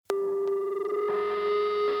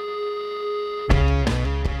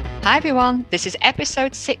Hi everyone, this is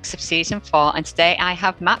episode 6 of season 4, and today I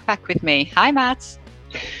have Matt back with me. Hi Matt.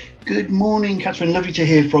 Good morning, Catherine. Lovely to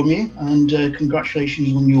hear from you, and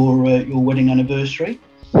congratulations on your wedding anniversary.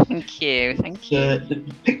 Thank you. The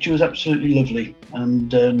picture was absolutely lovely,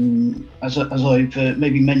 and as I've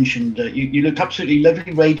maybe mentioned, you look absolutely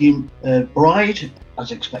lovely, radiant bride,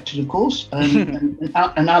 as expected, of course, and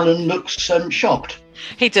Alan looks shocked.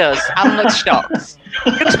 He does. Alan looks shocked.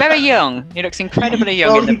 He looks very young. He looks incredibly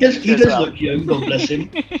young. Well, he does look young, God bless him.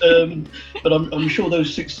 But I'm sure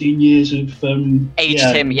those 16 years have aged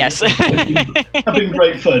him. Yes, have been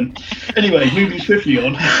great fun. Anyway, moving swiftly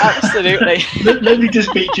on. Absolutely. Lovely to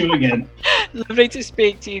speak to you again. Lovely to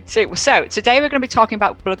speak to you too. So today we're going to be talking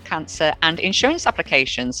about blood cancer and insurance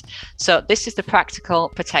applications. So this is the Practical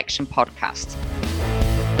Protection Podcast.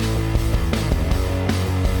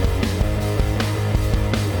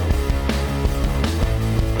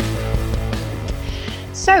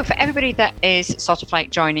 So for everybody that is sort of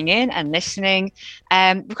like joining in and listening,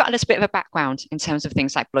 we've got a little bit of a background in terms of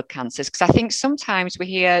things like blood cancers, because I think sometimes we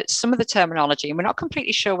hear some of the terminology and we're not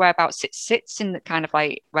completely sure whereabouts it sits in the kind of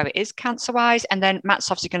like where it is cancer-wise. And then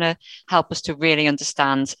Matt's obviously going to help us to really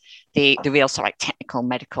understand the real sort of like technical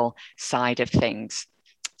medical side of things.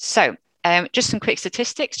 So just some quick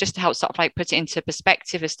statistics, just to help sort of like put it into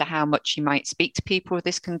perspective as to how much you might speak to people with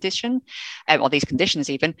this condition, or these conditions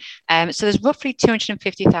even. So there's roughly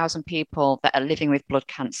 250,000 people that are living with blood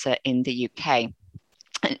cancer in the UK.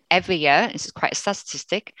 And every year, this is quite a sad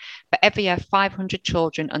statistic, but every year 500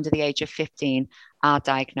 children under the age of 15 are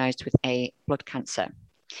diagnosed with a blood cancer.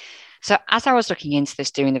 So as I was looking into this,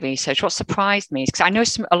 doing the research, what surprised me is, because I know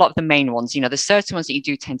a lot of the main ones, there's certain ones that you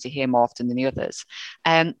do tend to hear more often than the others,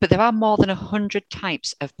 but there are more than 100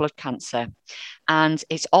 types of blood cancer. And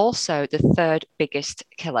it's also the third biggest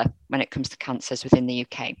killer when it comes to cancers within the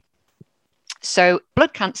UK. So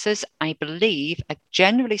blood cancers, I believe, are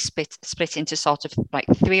generally split into sort of like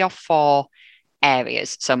 3 or 4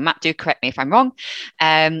 areas. So Matt, do correct me if I'm wrong.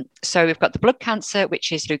 So we've got the blood cancer,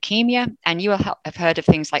 which is leukemia, and you will have heard of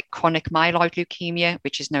things like chronic myeloid leukemia,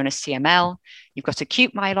 which is known as CML. You've got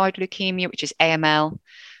acute myeloid leukemia, which is AML,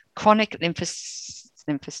 chronic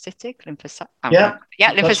lymphocytic,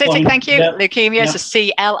 thank you, leukemia, so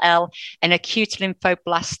CLL, and acute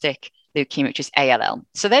lymphoblastic leukemia, which is ALL.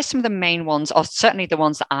 So there's some of the main ones, or certainly the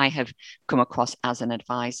ones that I have come across as an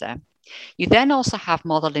advisor. You then also have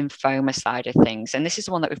more the lymphoma side of things. And this is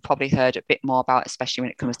one that we've probably heard a bit more about, especially when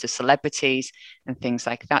it comes to celebrities and things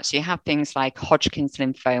like that. So you have things like Hodgkin's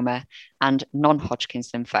lymphoma and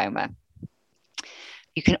non-Hodgkin's lymphoma.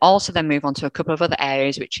 You can also then move on to a couple of other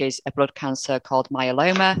areas, which is a blood cancer called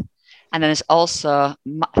myeloma. And then there's also,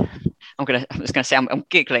 I'm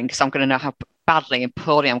giggling because I'm going to know how badly and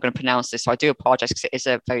poorly I'm going to pronounce this. So I do apologize because it is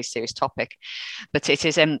a very serious topic. But it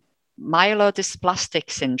is myelodysplastic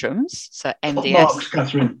syndromes, so MDS. Top marks,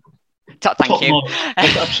 Catherine. Thank you.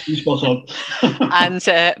 That's absolutely spot on. And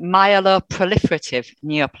myeloproliferative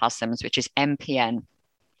neoplasms, which is MPN.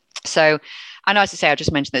 So I know, as I say, I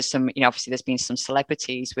just mentioned there's some, obviously there's been some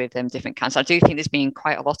celebrities with different cancer. I do think there's been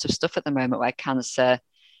quite a lot of stuff at the moment where cancer,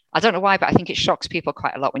 I don't know why, but I think it shocks people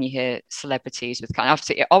quite a lot when you hear celebrities with cancer.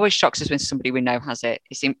 Obviously, it always shocks us when somebody we know has it.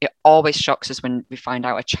 It always shocks us when we find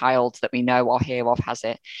out a child that we know or hear of has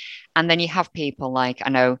it. And then you have people like, I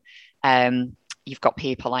know you've got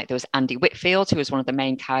people like, there was Andy Whitfield, who was one of the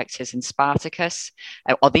main characters in Spartacus,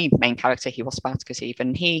 or the main character, he was Spartacus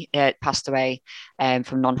even. He passed away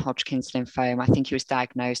from non-Hodgkin's lymphoma. I think he was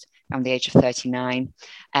diagnosed around the age of 39.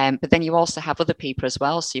 But then you also have other people as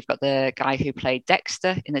well. So you've got the guy who played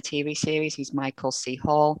Dexter in the TV series, he's Michael C.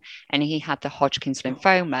 Hall, and he had the Hodgkin's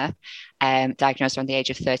lymphoma, diagnosed around the age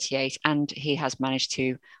of 38, and he has managed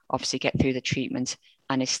to obviously get through the treatment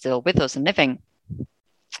and is still with us and living.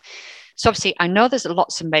 So obviously, I know there's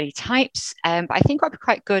lots of many types, but I think what would be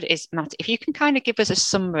quite good is, Matt, if you can kind of give us a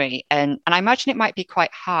summary, and I imagine it might be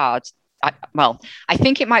quite hard. I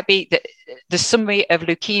think it might be that the summary of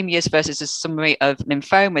leukemias versus the summary of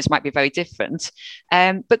lymphomas might be very different.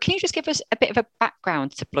 But can you just give us a bit of a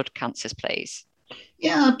background to blood cancers, please?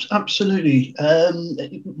 Yeah, absolutely.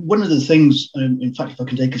 One of the things, in fact, if I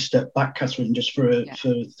can take a step back, Catherine, just for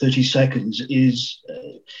 30 seconds, is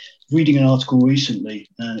reading an article recently,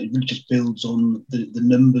 and it really just builds on the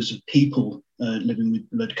numbers of people living with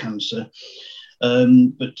blood cancer.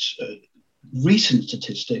 But recent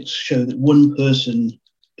statistics show that one person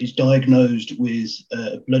is diagnosed with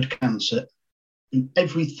blood cancer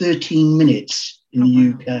every 13 minutes in the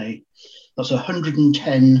UK. That's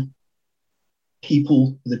 110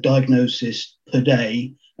 people with a diagnosis per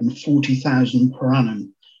day and 40,000 per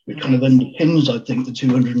annum. which kind of underpins, I think, the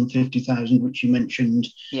 250,000 which you mentioned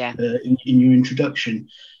in your introduction.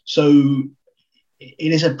 So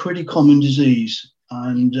it is a pretty common disease,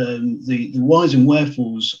 and the whys and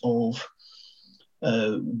wherefores of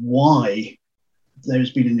why there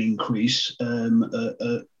has been an increase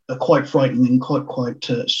are quite frightening and quite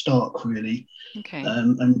stark, really. Okay.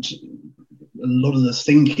 And a lot of the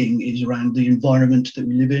thinking is around the environment that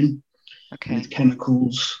we live in, with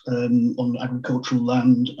chemicals on agricultural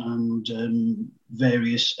land and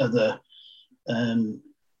various other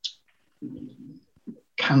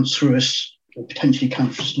cancerous or potentially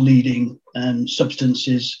cancerous leading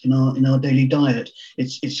substances in our daily diet.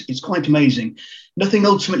 It's quite amazing. Nothing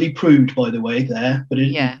ultimately proved, by the way, there, but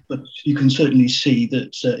you can certainly see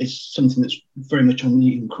that it's something that's very much on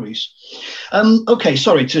the increase. Okay,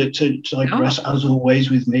 sorry to digress, as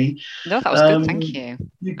always with me. No, that was good. Thank you.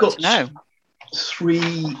 You've got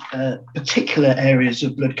three particular areas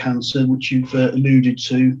of blood cancer which you've alluded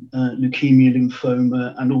to: leukemia,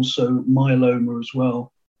 lymphoma, and also myeloma as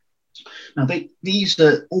well. Now, these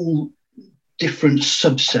are all different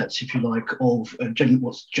subsets, if you like, of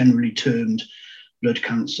what's generally termed blood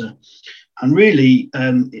cancer. And really,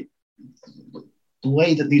 the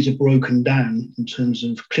way that these are broken down in terms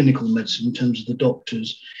of clinical medicine, in terms of the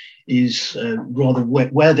doctors, is rather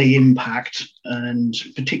where they impact, and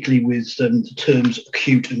particularly with the terms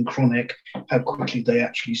acute and chronic, how quickly they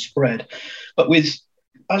actually spread. But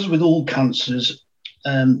as with all cancers,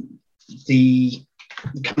 the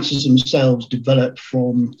cancers themselves develop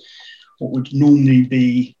from what would normally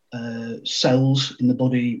be cells in the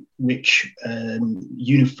body which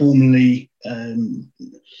uniformly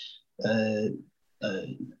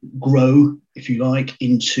grow, if you like,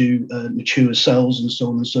 into mature cells and so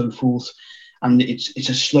on and so forth. And it's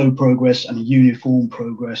a slow progress and a uniform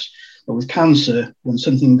progress. But with cancer, when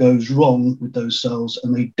something goes wrong with those cells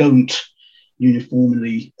and they don't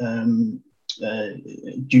uniformly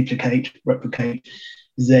replicate,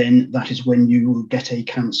 then that is when you will get a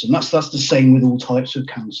cancer. And that's the same with all types of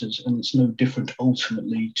cancers, and it's no different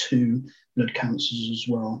ultimately to blood cancers as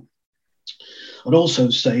well. I'd also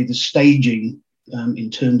say the staging in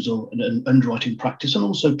terms of an underwriting practice and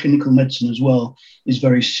also clinical medicine as well is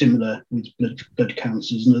very similar with blood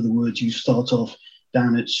cancers. In other words, you start off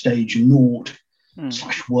down at stage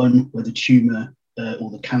 0/1, where the tumour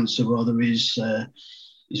or the cancer rather is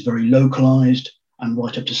very localized, and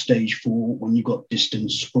right up to stage 4 when you've got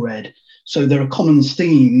distant spread. So there are common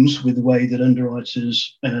themes with the way that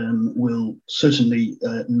underwriters will certainly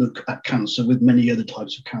look at cancer with many other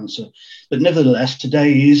types of cancer. But nevertheless,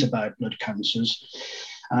 today is about blood cancers.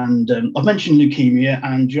 And I've mentioned leukemia,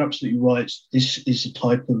 and you're absolutely right. This is a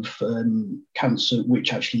type of cancer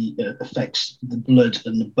which actually affects the blood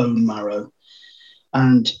and the bone marrow.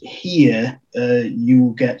 And here you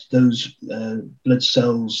will get those blood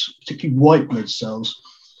cells, particularly white blood cells,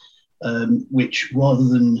 which rather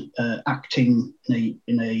than acting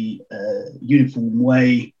in a uniform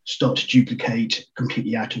way, start to duplicate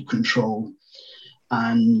completely out of control.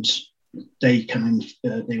 And they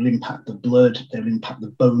they'll impact the blood, they'll impact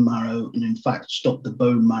the bone marrow, and in fact stop the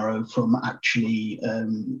bone marrow from actually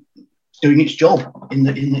doing its job in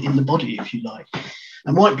the body, if you like.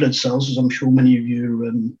 And white blood cells, as I'm sure many of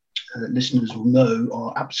your listeners will know,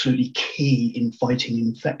 are absolutely key in fighting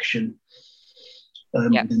infection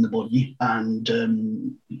within the body. And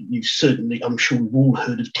you've certainly, I'm sure we've all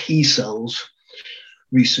heard of T cells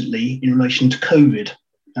recently in relation to COVID.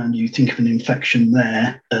 And you think of an infection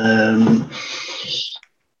there and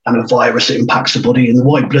a virus that impacts the body, and the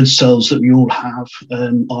white blood cells that we all have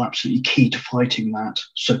are absolutely key to fighting that.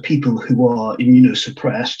 So people who are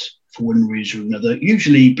immunosuppressed for one reason or another,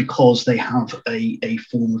 usually because they have a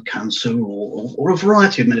form of cancer or a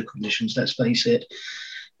variety of medical conditions, let's face it,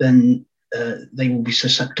 then they will be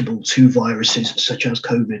susceptible to viruses such as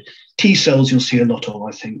COVID. T cells you'll see a lot of,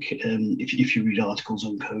 I think, if you read articles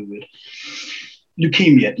on COVID.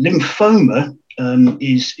 Leukemia. Lymphoma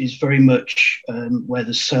is very much where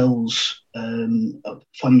the cells find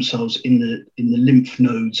themselves in the lymph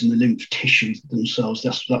nodes and the lymph tissues themselves.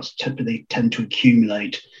 That's they tend to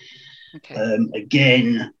accumulate. Okay.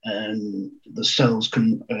 Again, the cells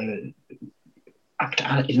can act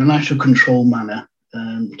in an out of control manner,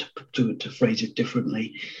 to phrase it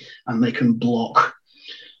differently, and they can block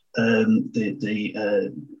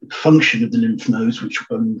the function of the lymph nodes, which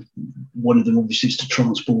one of them obviously is to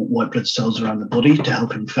transport white blood cells around the body to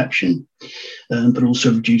help infection, but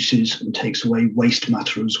also reduces and takes away waste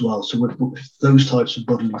matter as well. So if those types of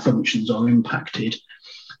bodily functions are impacted,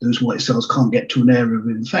 those white cells can't get to an area of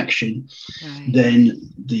infection, right, then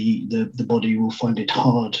the body will find it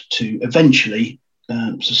hard to eventually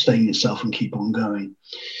sustain itself and keep on going.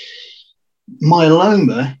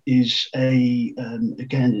 Myeloma is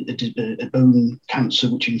again a bone cancer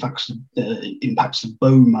which impacts the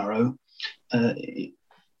bone marrow.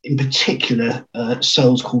 In particular,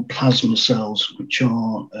 cells called plasma cells, which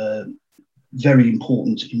are very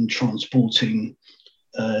important in transporting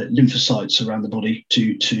lymphocytes around the body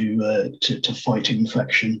to fight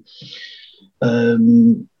infection.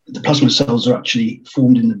 The plasma cells are actually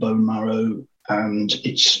formed in the bone marrow, and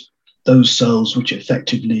it's those cells which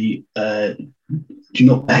effectively do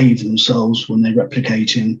not behave themselves when they're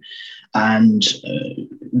replicating, and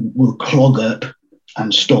will clog up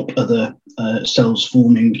and stop other cells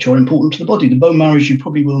forming, which are important to the body. The bone marrow, as you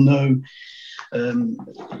probably will know,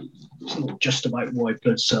 it's not just about white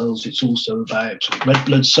blood cells, it's also about red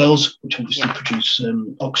blood cells, which obviously produce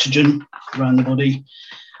oxygen around the body.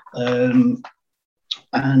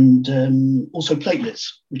 And also platelets,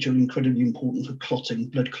 which are incredibly important for clotting,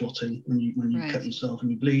 blood clotting. When you cut yourself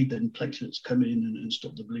and you bleed, then platelets come in and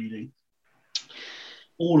stop the bleeding.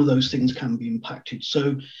 All of those things can be impacted.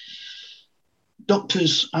 So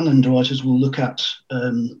doctors and underwriters will look at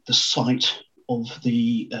the site of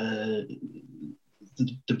the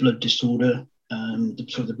blood disorder,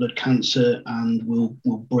 the blood cancer, and will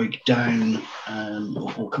break down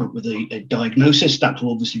or come up with a diagnosis that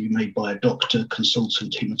will obviously be made by a doctor,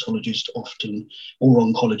 consultant, hematologist, often, or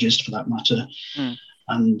oncologist for that matter.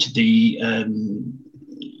 And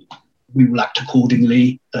we will act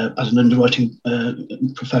accordingly as an underwriting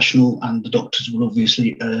professional, and the doctors will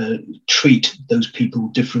obviously treat those people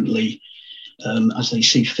differently as they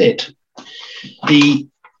see fit. The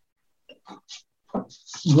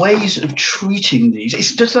ways of treating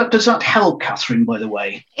these, does that help, Catherine, by the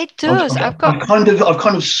way? It does. I've kind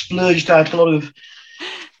of splurged out a lot of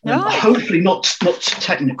hopefully not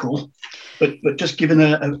technical, but just given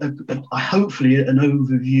a hopefully an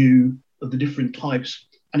overview of the different types.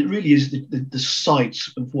 And it really is the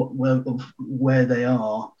sites of where they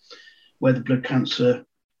are, where the blood cancer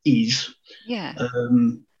is. Yeah.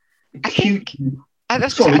 I think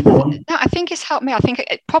it's helped me. I think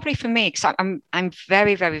it probably for me, because I'm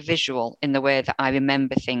very, very visual in the way that I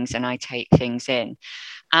remember things and I take things in.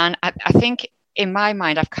 And I think in my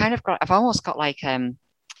mind, I've almost got like a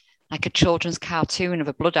children's cartoon of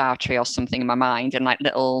a blood artery or something in my mind, and like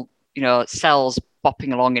little, cells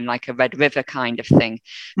bopping along in like a red river kind of thing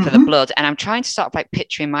for the blood. And I'm trying to sort of like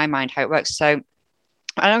picture in my mind how it works. So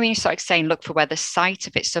I know when you start saying, look for where the site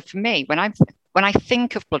of it. So for me, when I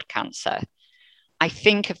think of blood cancer, I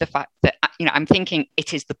think of the fact that, I'm thinking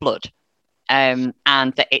it is the blood, and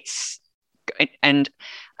that and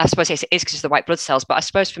I suppose yes, it is because of the white blood cells, but I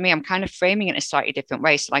suppose for me, I'm kind of framing it in a slightly different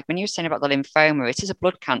way. So like when you were saying about the lymphoma, it is a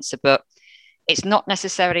blood cancer, but it's not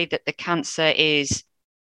necessarily that the cancer is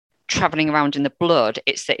traveling around in the blood.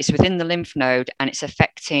 It's that it's within the lymph node and it's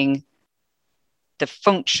affecting the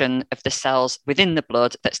function of the cells within the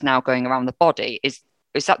blood that's now going around the body. Is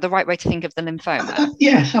that the right way to think of the lymphoma?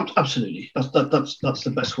 Yes, absolutely. That's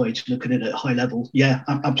the best way to look at it at a high level. Yeah,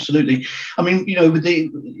 absolutely. I mean,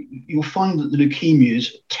 you'll find that the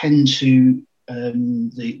leukemias tend to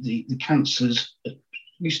the cancers, at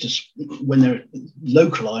least when they're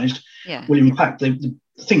localized, will impact the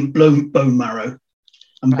bone marrow,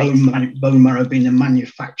 and bone marrow being the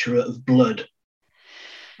manufacturer of blood.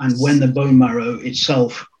 And when the bone marrow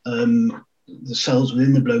itself, the cells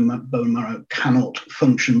within the bone marrow cannot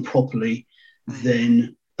function properly,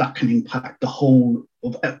 then that can impact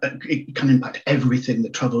it can impact everything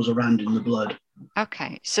that travels around in the blood.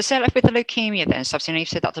 Okay, so say like with the leukemia then, so obviously you've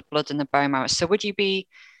said that the blood and the bone marrow, so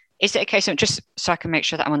is it a case of, just so I can make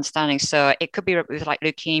sure that I'm understanding, so it could be with like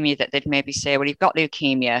leukemia that they'd maybe say, well, you've got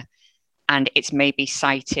leukemia and it's maybe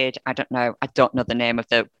cited, I don't know the name of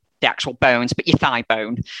the actual bones, but your thigh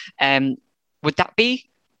bone. Would that be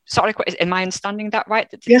sort of, am I understanding that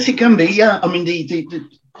right? Yes, it can be. Yeah, I mean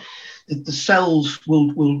the cells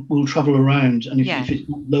will travel around, and if it's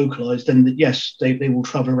not localized, then yes, they will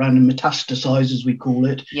travel around and metastasize, as we call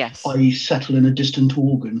it. Yes, i.e., settle in a distant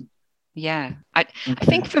organ. Yeah, I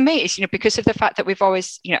think for me, it's because of the fact that we've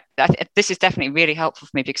always, this is definitely really helpful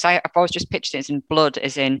for me, because I've always just pictured it as in blood,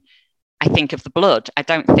 as in I think of the blood. I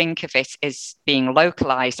don't think of it as being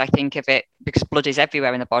localized. I think of it because blood is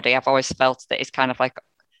everywhere in the body. I've always felt that it's kind of like,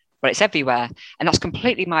 well, it's everywhere. And that's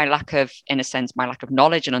completely my lack of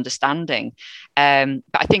knowledge and understanding. But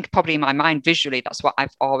I think probably in my mind, visually, that's what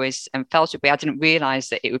I've always felt it be. I didn't realize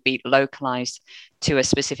that it would be localized to a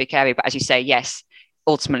specific area. But as you say, yes,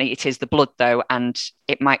 ultimately it is the blood though. And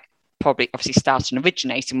it might probably obviously start and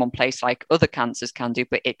originate in one place like other cancers can do,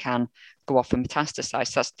 but it can go off and metastasize.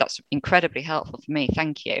 So that's incredibly helpful for me.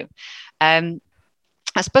 Thank you.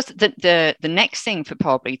 I suppose the next thing for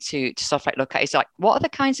probably to sort of like look at is like, what are the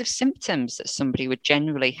kinds of symptoms that somebody would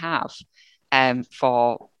generally have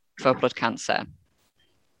for blood cancer?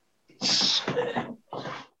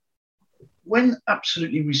 When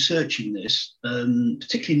absolutely researching this,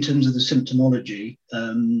 particularly in terms of the symptomology,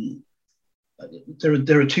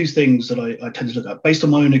 there are two things that I tend to look at based on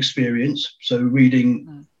my own experience. So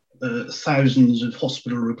reading thousands of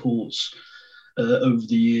hospital reports over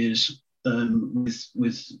the years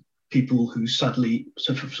with people who sadly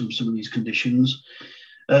suffer from some of these conditions,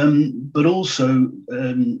 but also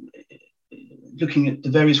looking at the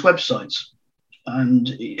various websites. And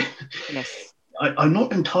yes. I'm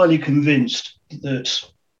not entirely convinced that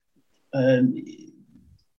the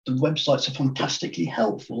websites are fantastically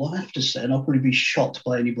helpful, I have to say, and I'll probably be shocked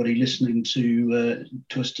by anybody listening to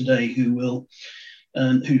us today who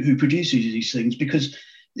produces these things, because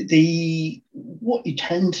what you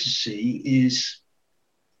tend to see is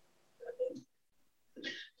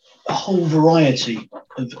a whole variety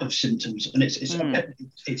of symptoms, and it's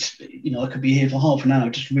I could be here for half an hour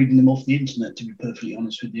just reading them off the internet, to be perfectly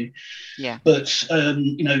honest with you. Yeah. But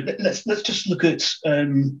let's just look at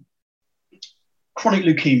chronic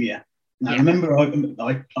leukemia. Now, remember, I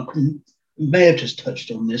may have just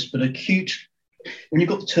touched on this, but acute. When you've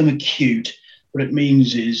got the term acute, what it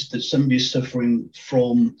means is that somebody is suffering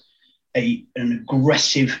from an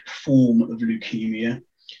aggressive form of leukemia,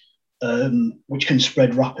 which can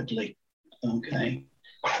spread rapidly. Okay.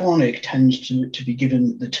 Chronic tends to be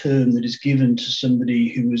given the term that is given to somebody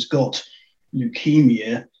who has got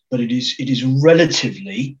leukemia, but it is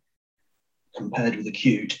relatively, compared with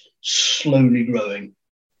acute, slowly growing.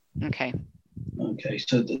 Okay. Okay,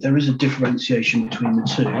 so there is a differentiation between the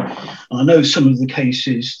two. And I know some of the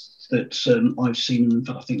cases that I've seen, and in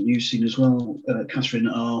fact I think you've seen as well, Catherine,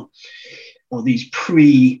 are these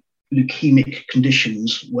pre-leukemic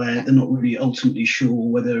conditions where they're not really ultimately sure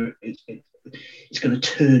whether it's going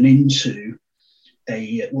to turn into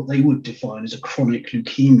what they would define as a chronic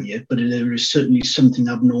leukemia, but there is certainly something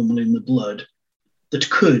abnormal in the blood that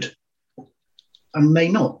could and may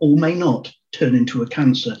not turn into a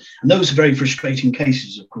cancer. And those are very frustrating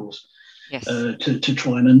cases, of course, to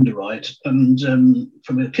try and underwrite. And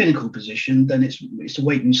from a clinical position, then it's a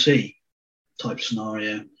wait and see type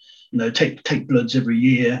scenario. Take bloods every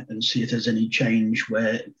year and see if there's any change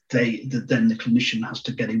where then the clinician has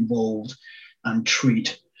to get involved and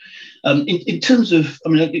treat. In terms of,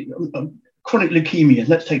 chronic leukemia,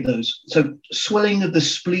 let's take those. So swelling of the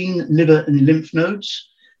spleen, liver, and lymph nodes.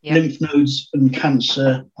 Yep. Lymph nodes and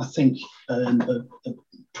cancer, I think, are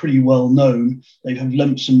pretty well known. They have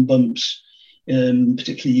lumps and bumps,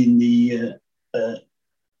 particularly in the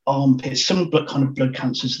armpits. Some kind of blood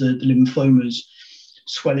cancers, the lymphomas,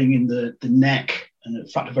 swelling in the neck. And in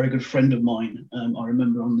fact, a very good friend of mine, I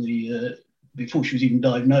remember before she was even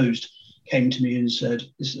diagnosed, came to me and said,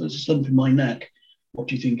 there's this lump in my neck. What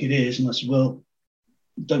do you think it is? And I said, well,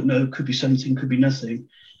 don't know. Could be something, could be nothing.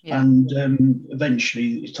 Yeah. And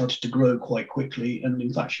eventually it started to grow quite quickly. And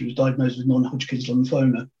in fact, she was diagnosed with non-Hodgkin's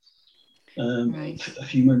lymphoma a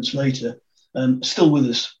few months later. Still with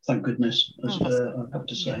us, thank goodness, I have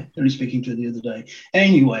to say. Only speaking to her the other day.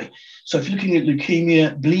 Anyway, so if you're looking at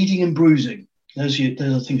leukemia, bleeding and bruising, there's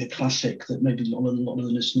I think, a classic that maybe a lot of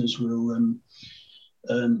the listeners will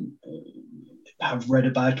have read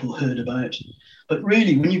about or heard about. But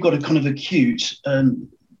really, when you've got a kind of acute,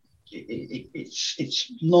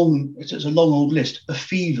 it's long. It's a long old list: a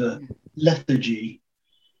fever, lethargy,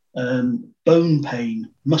 bone pain,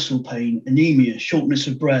 muscle pain, anemia, shortness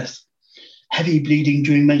of breath, heavy bleeding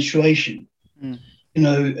during menstruation.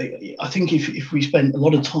 I think if we spent a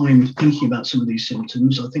lot of time thinking about some of these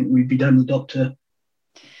symptoms, I think we'd be down the doctor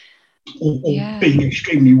or being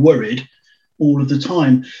extremely worried all of the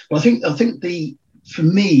time. But I think for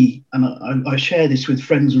me, and I share this with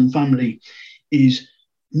friends and family, is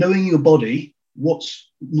knowing your body, what's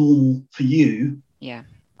normal for you. Yeah.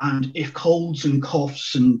 And if colds and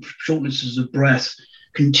coughs and shortnesses of breath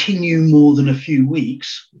continue more than a few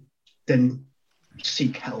weeks, then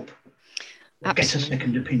seek help. Or get a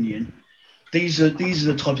second opinion. These are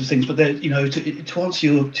the types of things. But to answer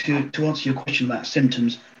your question about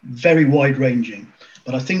symptoms, very wide ranging.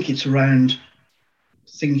 But I think it's around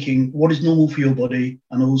thinking what is normal for your body,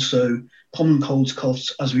 and also common colds,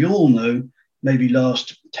 coughs, as we all know, maybe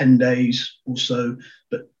last 10 days or so.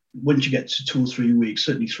 But once you get to 2 or 3 weeks,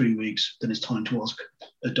 certainly 3 weeks, then it's time to ask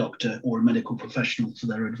a doctor or a medical professional for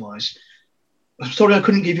their advice. I'm sorry, I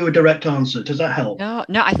couldn't give you a direct answer. Does that help? No,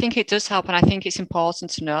 I think it does help. And I think it's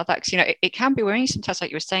important to know that, because, it can be worrying sometimes,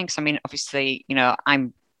 like you were saying, because obviously,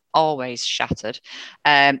 I'm always shattered.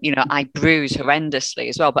 I bruise horrendously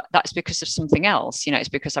as well, but that's because of something else. It's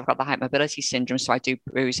because I've got the hypermobility syndrome, so I do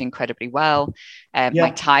bruise incredibly well.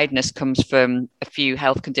 My tiredness comes from a few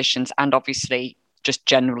health conditions and obviously just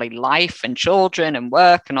generally life and children and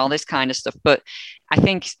work and all this kind of stuff. But I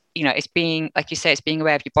think, it's being, like you say, it's being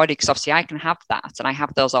aware of your body, because obviously I can have that and I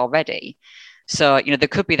have those already. So, there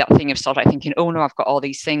could be that thing of sort of like thinking, oh no, I've got all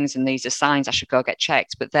these things and these are signs, I should go get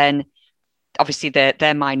checked. But then obviously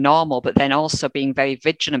they're my normal, but then also being very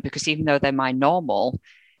vigilant, because even though they're my normal,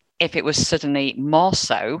 if it was suddenly more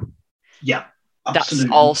so, absolutely.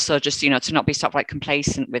 That's also just, to not be sort of like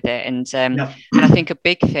complacent with it. And and I think a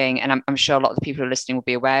big thing, and I'm sure a lot of the people who are listening will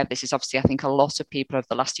be aware of this, is obviously I think a lot of people over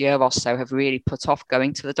the last year or so have really put off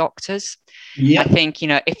going to the doctors. I think,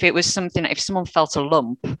 if it was something, if someone felt a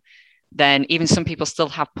lump, then even some people still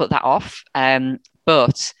have put that off.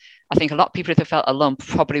 But I think a lot of people, if they felt a lump,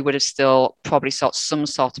 probably would have still probably sought some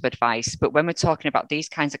sort of advice. But when we're talking about these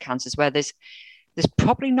kinds of cancers where there's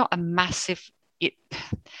probably not a massive,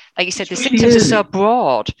 like you said, the symptoms are so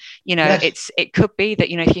broad. It could be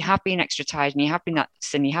that, if you have been extra tired and you have been that,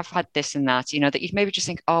 and you have had this and that, that you maybe just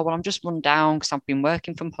think, oh, well, I'm just run down because I've been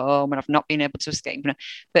working from home and I've not been able to escape.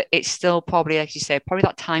 But it's still probably, like you say, probably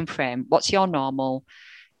that time frame. What's your normal?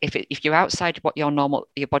 If you're outside what your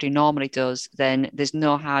body normally does, then there's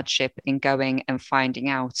no hardship in going and finding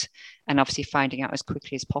out, and obviously finding out as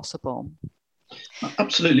quickly as possible.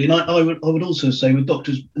 Absolutely, and I would also say, with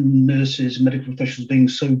doctors and nurses and medical professionals being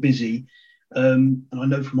so busy, and I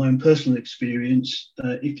know from my own personal experience,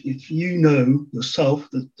 if you know yourself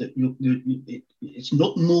that it's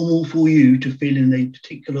not normal for you to feel in a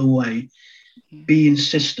particular way, be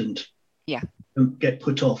insistent. Yeah. Don't get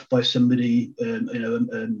put off by somebody,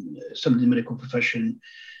 somebody in the medical profession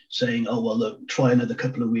saying, oh, well, look, try another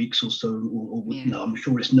couple of weeks or so, or no, I'm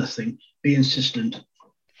sure it's nothing. Be insistent.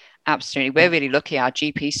 Absolutely. We're really lucky. Our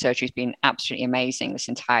GP surgery has been absolutely amazing this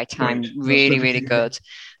entire time. Great. Really good.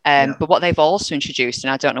 But what they've also introduced,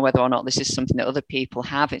 and I don't know whether or not this is something that other people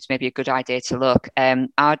have, it's maybe a good idea to look.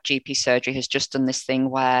 Our GP surgery has just done this thing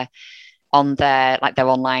where on their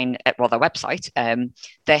online, their website,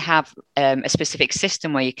 they have a specific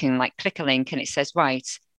system where you can click a link and it says, right,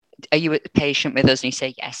 are you a patient with us? And you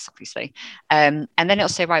say yes, obviously. And then it'll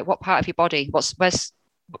say, right, what part of your body?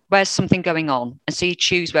 Where's something going on? And so you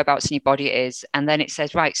choose whereabouts in your body it is, and then it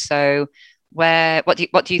says, right, so what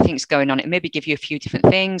do you think is going on? It maybe give you a few different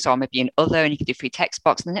things, or maybe an other, and you can do free text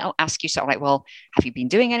box, and then it'll ask you sort of like, well, have you been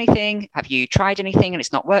doing anything? Have you tried anything and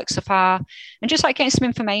it's not worked so far? And just getting some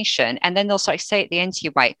information, and then they'll sort of say at the end to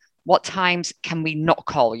you, right, what times can we not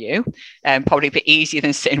call you? Probably a bit easier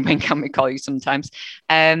than saying when can we call you sometimes.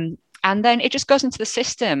 And then it just goes into the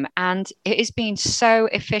system, and it has been so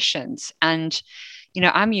efficient. And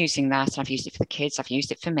I'm using that. I've used it for the kids. I've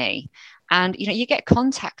used it for me. And, you get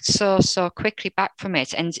contact so quickly back from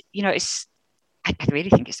it. And, I really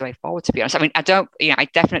think it's the way forward, to be honest. I mean, I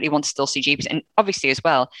definitely want to still see GPs. And obviously as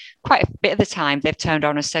well, quite a bit of the time they've turned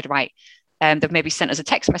on and said, right, they've maybe sent us a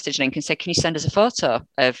text message link and said, can you send us a photo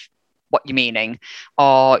of what you're meaning,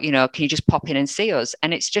 or can you just pop in and see us?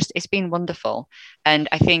 And it's been wonderful. And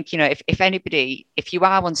I think if you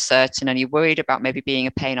are uncertain and you're worried about maybe being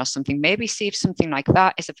a pain or something, maybe see if something like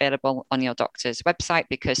that is available on your doctor's website,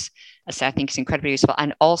 because I think it's incredibly useful.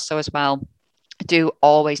 And also as well, do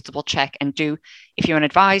always double check, and if you're an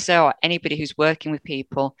advisor or anybody who's working with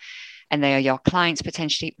people and they are your clients,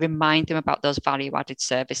 potentially remind them about those value-added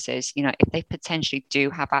services. If they potentially do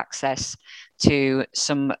have access to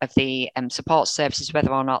some of the support services,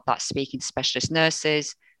 whether or not that's speaking to specialist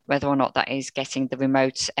nurses, whether or not that is getting the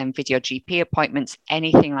remote video GP appointments,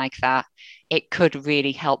 anything like that, it could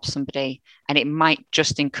really help somebody. And it might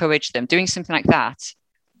just encourage them. Doing something like that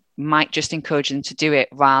might just encourage them to do it,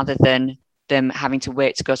 rather than them having to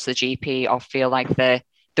wait to go to the GP or feel like they're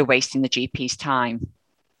wasting the GP's time.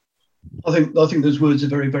 I think those words are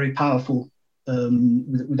very, very powerful,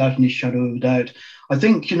 without any shadow of a doubt. I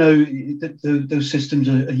think, those systems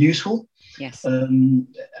are useful. Yes. And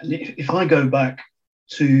if I go back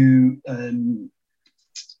to,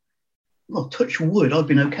 touch wood, I've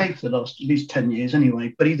been okay for the last at least 10 years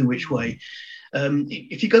anyway, but either which way,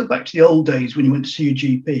 if you go back to the old days when you went to see your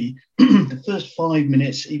GP, the first 5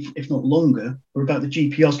 minutes, if not longer, were about the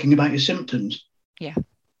GP asking about your symptoms. Yeah.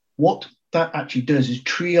 What that actually does is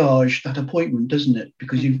triage that appointment, doesn't it?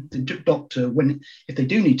 Because the doctor, if they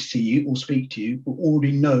do need to see you or speak to you, will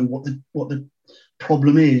already know what the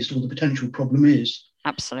problem is, or the potential problem is.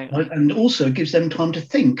 Absolutely. And also gives them time to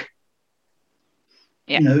think.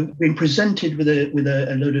 Yeah. Being presented with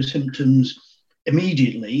a load of symptoms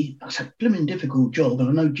immediately, that's a blooming difficult job, and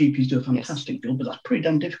I know GPs do a fantastic job, but that's pretty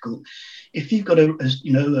damn difficult. If you've got you're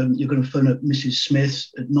going to phone up Mrs. Smith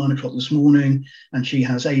at 9 o'clock this morning, and she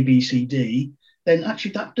has A, B, C, D, then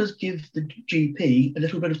actually that does give the GP a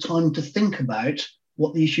little bit of time to think about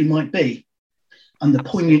what the issue might be and the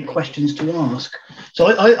poignant questions to ask. So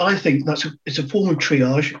I think it's a form of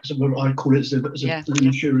triage, as I call it as an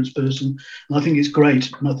insurance person, and I think it's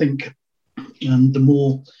great. And I think the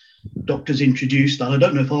more doctors introduce that, I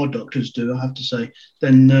don't know if our doctors do, I have to say,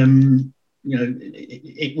 then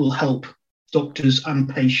it will help doctors and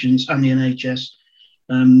patients and the NHS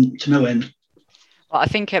to no end. Well, I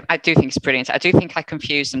do think it's brilliant. I do think I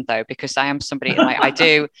confuse them though, because I am somebody like I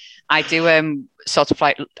do sort of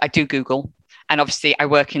like I do Google, and obviously I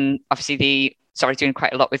work in doing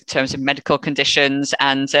quite a lot with terms of medical conditions,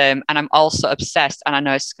 and I'm also obsessed. And I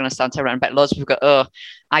know it's going to sound terrible, but loads of people go,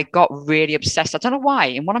 I got really obsessed. I don't know why.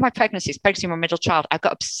 In one of my pregnancies, my middle child, I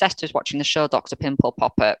got obsessed with watching the show Dr. Pimple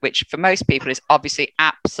Popper, which for most people is obviously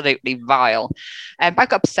absolutely vile. But I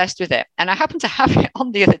got obsessed with it. And I happened to have it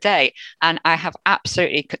on the other day, and I have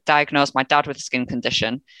absolutely diagnosed my dad with a skin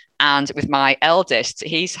condition. And with my eldest,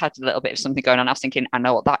 he's had a little bit of something going on. I was thinking, I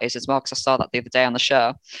know what that is as well, because I saw that the other day on the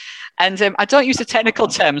show. And I don't use the technical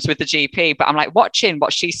terms with the GP, but I'm like watching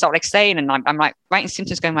what she's sort of like saying. And I'm like writing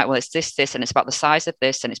symptoms going like, well, it's this, and it's about the size of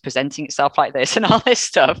this, and it's presenting itself like this and all this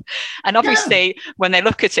stuff. And obviously when they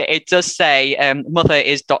look at it, it does say mother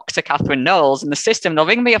is Dr. Catherine Knowles in the system. They'll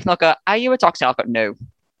ring me up and they'll go, are you a doctor? I'll go, no,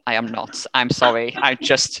 I am not. I'm sorry. I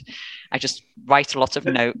just write a lot of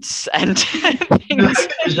notes and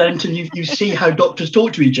things. And you see how doctors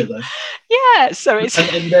talk to each other. Yeah, so it's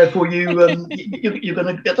and therefore you're going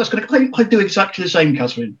to. I do exactly the same,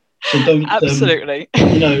 Catherine. So don't absolutely.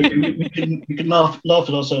 We can laugh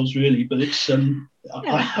at ourselves really, but it's.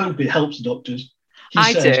 I hope it helps the doctors.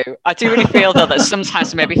 I do really feel though that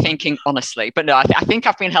sometimes I may be thinking honestly, but no, I think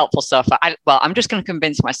I've been helpful so far. I'm just going to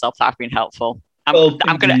convince myself that I've been helpful. I'm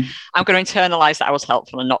going to internalize that I was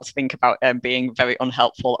helpful and not think about being very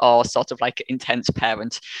unhelpful or sort of like an intense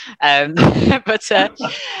parent. But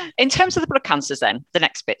in terms of the blood cancers, then the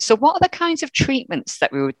next bit. So, what are the kinds of treatments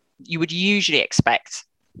that you would usually expect?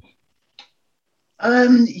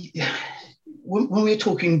 When we're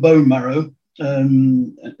talking bone marrow,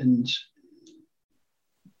 and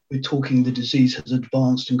we're talking the disease has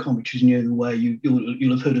advanced in countries near the way,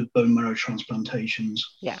 you'll have heard of bone marrow transplantations.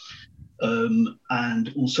 Yeah.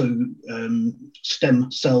 And also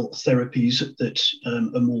stem cell therapies that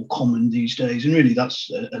are more common these days. And really,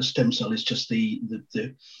 that's a stem cell is just the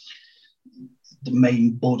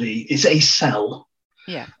main body. It's a cell,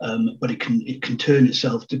 but it can turn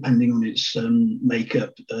itself depending on its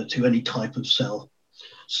makeup to any type of cell.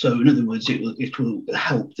 So, in other words, it will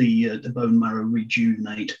help the bone marrow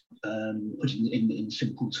rejuvenate. Put in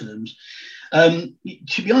simple terms.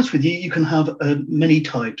 To be honest with you, you can have many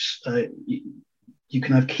types. You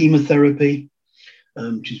can have chemotherapy,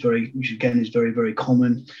 which again is very, very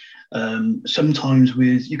common. Sometimes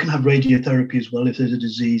you can have radiotherapy as well if there's a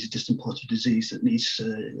distant part of disease that needs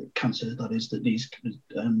cancer, that needs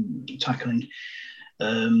tackling.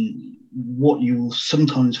 What you will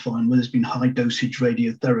sometimes find when there's been high dosage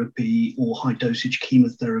radiotherapy or high dosage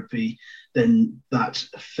chemotherapy, then that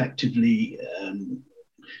effectively,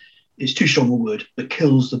 it's too strong a word, but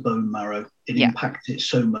kills the bone marrow. It impacts it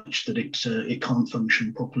so much that it can't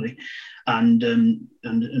function properly, and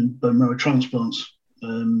bone marrow transplants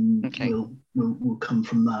will come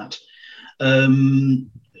from that.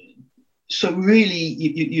 So really,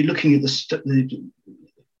 you're looking at the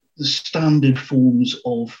standard forms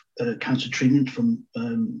of cancer treatment from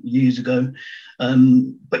years ago,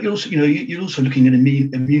 but you're also looking at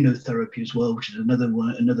immunotherapy as well, which is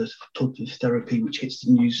another type of therapy which hits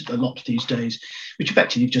the news a lot these days, which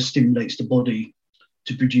effectively just stimulates the body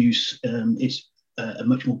to produce a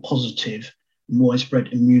much more positive, widespread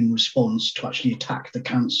immune response to actually attack the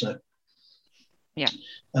cancer. Yeah.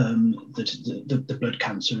 The blood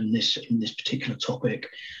cancer in this particular topic,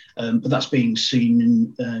 but that's being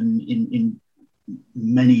seen in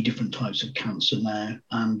many different types of cancer now,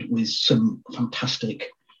 and with some fantastic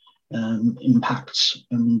impacts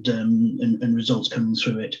and results coming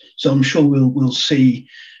through it. So I'm sure we'll see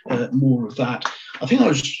more of that. I think I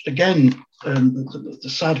was again the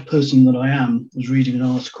sad person that I am was reading an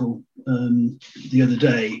article the other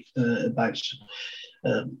day about.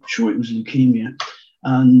 Sure, it was leukemia,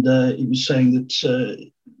 and it was saying that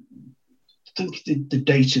I think the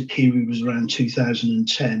data period was around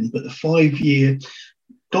 2010, but the 5-year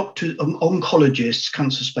doctors, oncologists,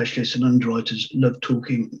 cancer specialists, and underwriters love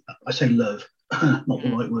talking. I say love, not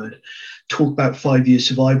the right word. Talk about 5-year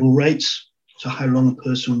survival rates. So how long a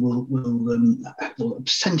person will a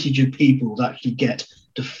percentage of people that actually get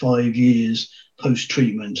to 5 years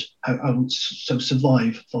post-treatment, so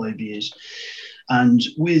survive 5 years. And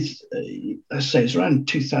with, I say, it's around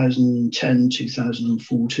 2010,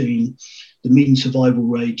 2014, the mean survival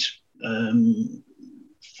rate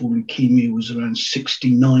for leukemia was around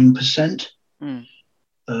 69%.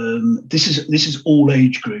 This is all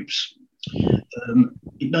age groups.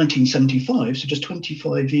 In 1975, so just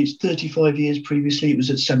 25 years, 35 years previously, it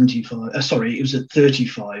was at 75. It was at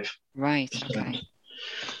 35. Right. Okay.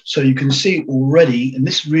 So you can see already, and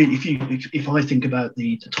this really, if I think about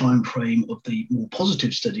the time frame of the more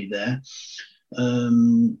positive study there,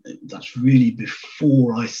 that's really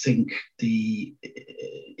before, I think, the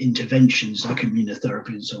interventions like immunotherapy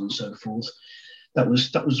and so on and so forth. That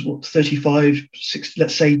was what, 35, 60,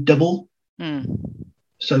 let's say double.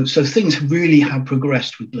 So things really have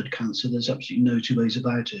progressed with blood cancer. There's absolutely no two ways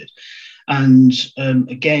about it. And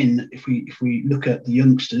again, if we look at the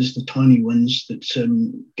youngsters, the tiny ones that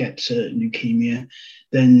get leukemia,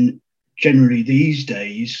 then generally these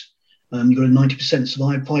days you've got a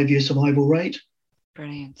 90% 5-year survival rate.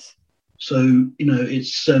 Brilliant. So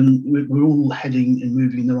it's we're all heading and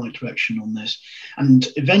moving in the right direction on this. And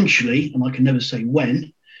eventually, and I can never say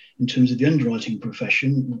when, in terms of the underwriting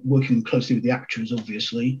profession, working closely with the actuaries,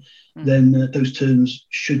 obviously, then those terms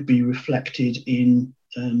should be reflected in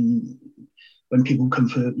when people come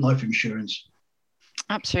for life insurance.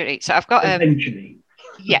 Absolutely. So I've got eventually.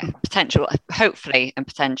 Potential, hopefully, and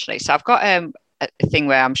potentially. So I've got a thing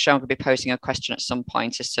where I'm sure I'm going to be posing a question at some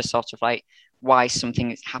point as to sort of like why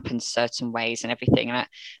something happens certain ways and everything. And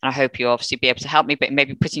I hope you'll obviously be able to help me, but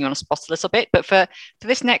maybe putting you on a spot a little bit. But for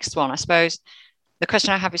this next one, I suppose the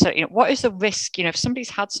question I have is, what is the risk, if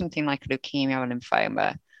somebody's had something like leukemia or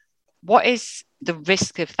lymphoma, what is the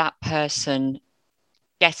risk of that person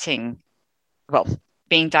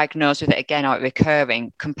being diagnosed with it again or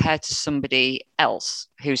recurring compared to somebody else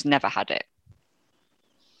who's never had it?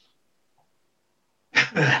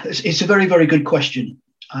 It's a very, very good question.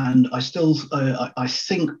 And I still, I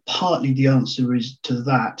think partly the answer is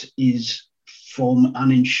from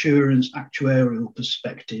an insurance actuarial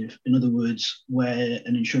perspective. In other words, where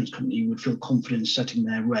an insurance company would feel confident setting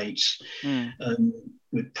their rates.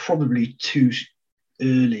 We're probably too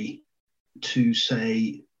early to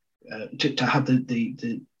say, to have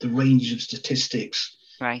the range of statistics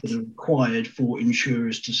that are required for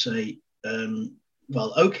insurers to say,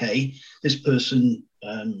 well, okay, this person,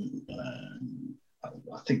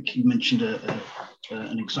 I think you mentioned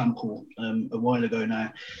an example a while ago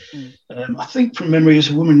now. I think from memory, as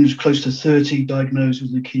a woman who's close to 30, diagnosed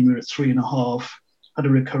with leukemia at 3.5, had a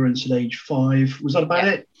recurrence at age 5. Was that about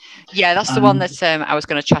it? Yeah, that's the one that I was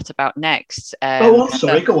going to chat about next. I'm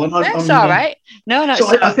sorry. Go on. That's all right. No.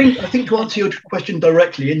 So I think to answer your question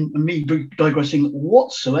directly, and me digressing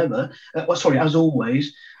whatsoever. As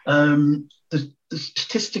always, the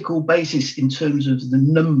statistical basis in terms of the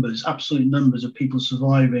numbers, absolute numbers of people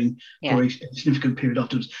surviving for a significant period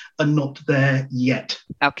afterwards, are not there yet.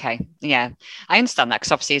 Okay, yeah, I understand that,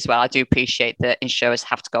 because obviously as well, I do appreciate that insurers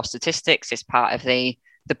have to go off statistics. It's part of the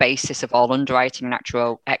basis of all underwriting and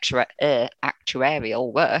actuarial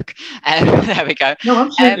work. There we go. No,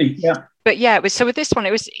 absolutely, yeah. But so with this one,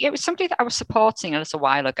 it was somebody that I was supporting a little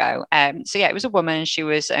while ago. It was a woman. She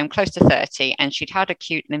was close to 30, and she'd had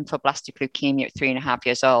acute lymphoblastic leukemia at 3.5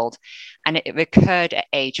 years old, and it recurred at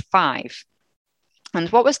age 5. And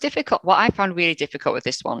what I found really difficult with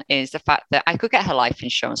this one is the fact that I could get her life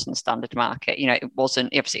insurance on the standard market. It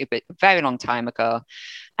wasn't, obviously, a very long time ago.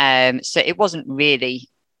 So it wasn't really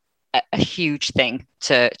a huge thing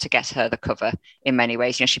to get her the cover in many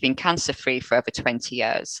ways. She'd been cancer-free for over 20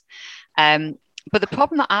 years. But the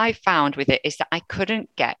problem that I found with it is that I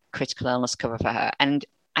couldn't get critical illness cover for her. And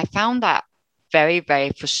I found that very,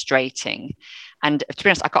 very frustrating. And to be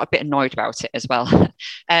honest, I got a bit annoyed about it as well.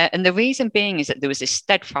 And the reason being is that there was this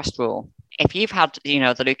steadfast rule. If you've had, the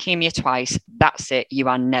leukemia twice, that's it. You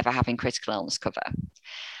are never having critical illness cover.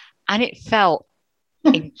 And it felt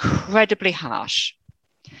incredibly harsh.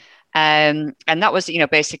 And that was,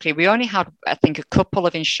 basically, we only had, I think, a couple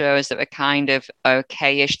of insurers that were kind of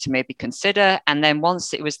okay-ish to maybe consider. And then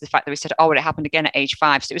once it was the fact that we said, it happened again at age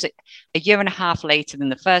 5. So it was a year and a half later than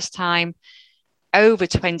the first time, over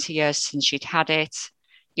 20 years since she'd had it.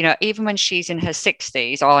 Even when she's in her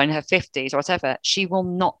 60s or in her 50s or whatever, she will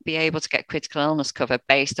not be able to get critical illness cover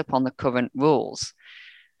based upon the current rules.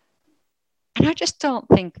 And I just don't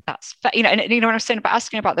think that's fair. And what I'm saying about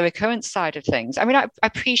asking about the recurrence side of things. I mean, I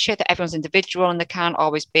appreciate that everyone's individual and there can't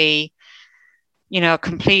always be,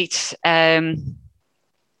 complete, there's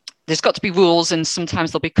there's got to be rules, and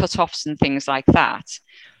sometimes there'll be cut-offs and things like that.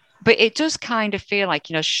 But it does kind of feel like,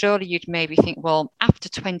 surely you'd maybe think, well, after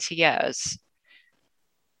 20 years,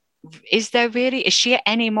 is she at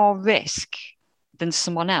any more risk than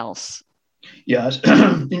someone else? Yeah,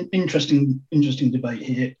 interesting debate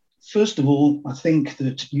here. First of all, I think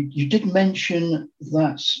that you did mention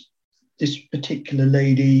that this particular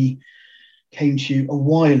lady came to you a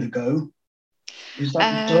while ago. Did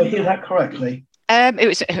I hear that correctly? It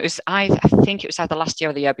was. I think it was either last year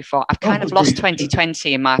or the year before. I've kind of lost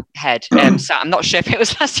 2020 in my head, so I'm not sure if it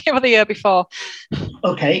was last year or the year before.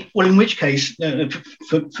 Okay, well, in which case,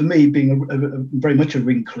 for me, being very much a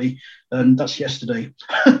wrinkly, that's yesterday.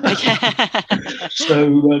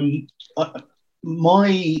 So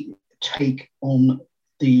my take on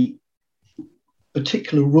the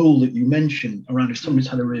particular rule that you mentioned around if somebody's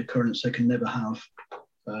had a reoccurrence, they can never have.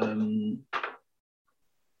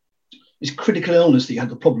 It's critical illness that you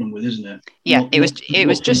had the problem with, isn't it? Yeah, it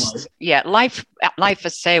was just life. Life,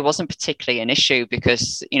 as I say, wasn't particularly an issue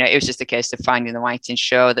because it was just a case of finding the right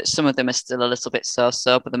insurer. That some of them are still a little bit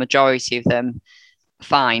so-so, but the majority of them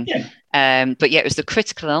fine. Yeah. But yeah, it was the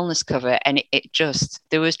critical illness cover, and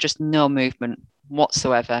there was just no movement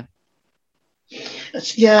whatsoever.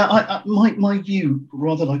 Yeah, my view,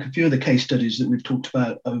 rather like a few of the case studies that we've talked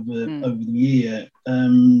about over the year.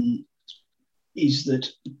 Is that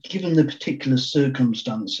given the particular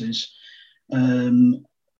circumstances,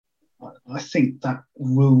 I think that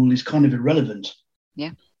rule is kind of irrelevant.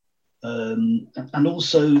 Yeah. And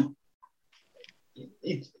also,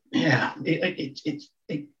 I don't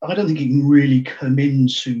think it can really come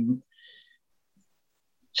into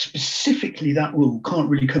specifically that rule can't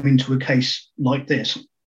really come into a case like this,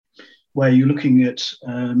 where you're looking at a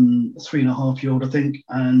 3.5-year-old, I think,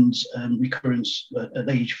 and recurrence at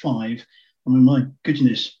age 5. I mean, my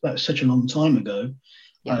goodness, that's such a long time ago.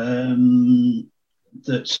 Yeah. And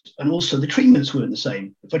also the treatments weren't the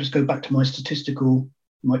same. If I just go back to my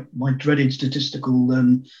dreaded statistical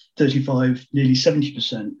 35, nearly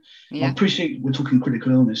 70%. Yeah. I appreciate we're talking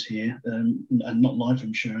critical illness here and not life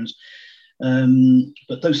insurance.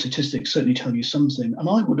 But those statistics certainly tell you something. And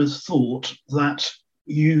I would have thought that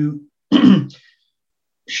you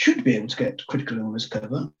should be able to get critical illness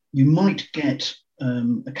cover. You might get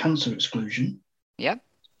a cancer exclusion. Yeah.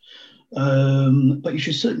 But you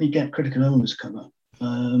should certainly get critical illness cover.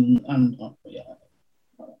 And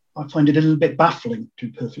I find it a little bit baffling, to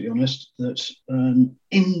be perfectly honest, that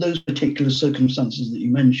in those particular circumstances that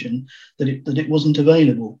you mentioned, that it wasn't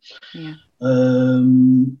available. Yeah.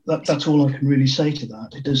 That's all I can really say to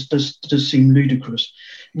that. It does seem ludicrous.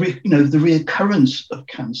 The reoccurrence of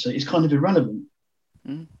cancer is kind of irrelevant.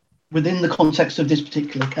 Within the context of this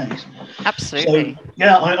particular case. Absolutely. So,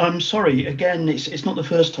 yeah, I'm sorry. Again, it's not the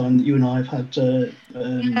first time that you and I have had a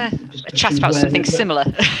chat about something similar.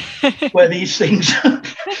 where these things cannot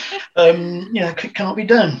be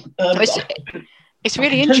done. It's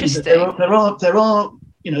really interesting. There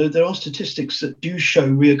are statistics that do show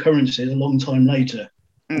reoccurrences a long time later.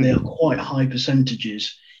 And they are quite high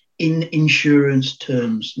percentages in insurance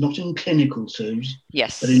terms, not in clinical terms,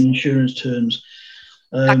 yes, but in insurance terms.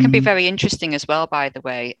 That can be very interesting as well, by the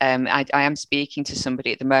way. I am speaking to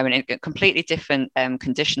somebody at the moment in a completely different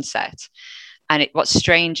condition set. And what's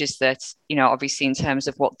strange is that, obviously in terms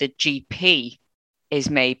of what the GP is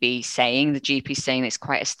maybe saying, the GP is saying it's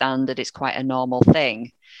quite a standard, it's quite a normal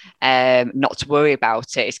thing, not to worry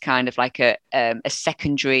about it. It's kind of like a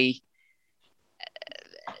secondary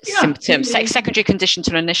symptom, secondary condition to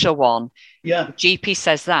an initial one. Yeah. The GP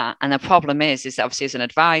says that, and the problem is that obviously as an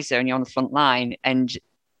advisor and you're on the front line and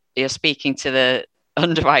you're speaking to the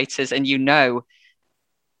underwriters and the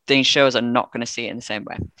insurers are not going to see it in the same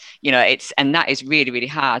way. And that is really, really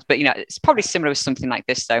hard. But it's probably similar with something like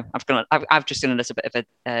this though. I've just done a little bit of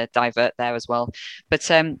a divert there as well. But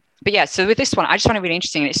yeah, so with this one, I just find it really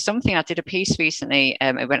interesting. It's something I did a piece recently.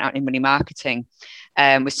 It went out in Money Marketing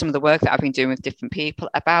with some of the work that I've been doing with different people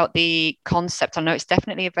about the concept. I know it's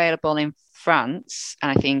definitely available in France,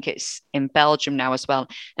 and I think it's in Belgium now as well.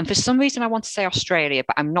 And for some reason, I want to say Australia,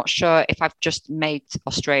 but I'm not sure if I've just made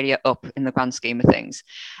Australia up in the grand scheme of things,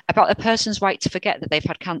 about a person's right to forget that they've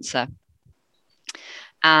had cancer.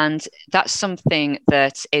 And that's something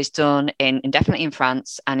that is done definitely in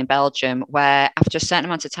France and in Belgium, where after a certain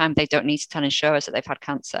amount of time, they don't need to tell insurers that they've had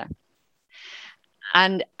cancer.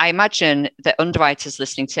 And I imagine that underwriters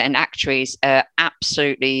listening to it and actuaries are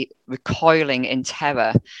absolutely recoiling in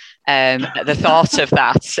terror at the thought of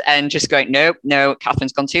that and just going, no,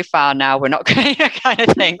 Catherine's gone too far now. We're not going to kind of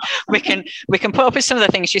thing. We can put up with some of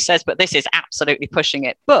the things she says, but this is absolutely pushing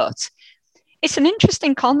it. But It's an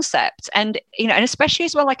interesting concept, and and especially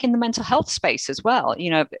as well, like in the mental health space as well. We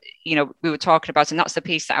were talking about, and that's the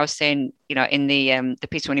piece that I was saying. In the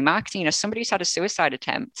piece on marketing, somebody who's had a suicide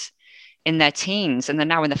attempt in their teens and they're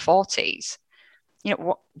now in their 40s.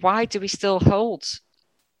 Why do we still hold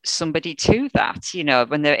somebody to that?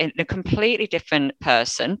 When they're in a completely different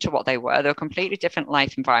person to what they were, they're a completely different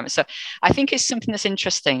life environment. So I think it's something that's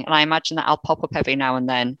interesting, and I imagine that I'll pop up every now and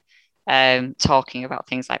then talking about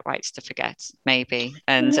things like rights to forget, maybe.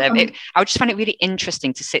 And I would just find it really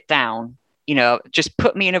interesting to sit down, just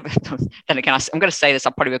put me in a, then again, I'm going to say this,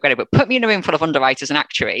 I'll probably regret it, but put me in a room full of underwriters and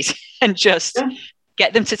actuaries and just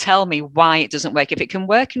get them to tell me why it doesn't work. If it can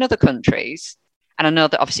work in other countries, and I know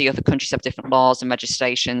that obviously other countries have different laws and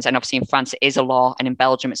legislations, and obviously in France it is a law, and in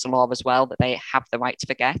Belgium it's a law as well, that they have the right to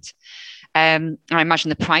forget. I imagine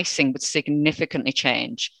the pricing would significantly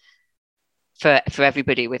change for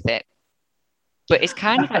everybody with it. But it's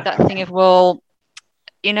kind of like that thing of, well,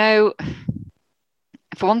 for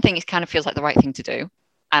one thing, it kind of feels like the right thing to do.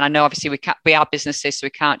 And I know obviously we are businesses, so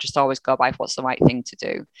we can't just always go by what's the right thing to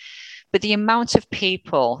do. But the amount of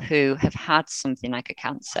people who have had something like a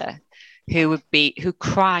cancer, who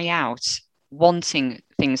cry out wanting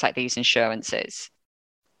things like these insurances,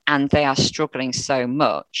 and they are struggling so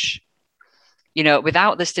much,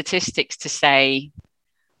 without the statistics to say,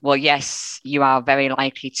 well, yes, you are very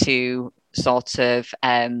likely to sort of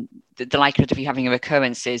the likelihood of you having a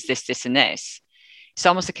recurrence is this, and this. It's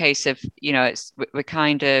almost a case of, we're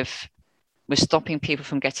stopping people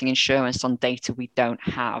from getting insurance on data we don't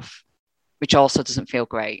have, which also doesn't feel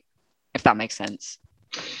great, if that makes sense.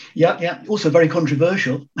 Yeah. Also very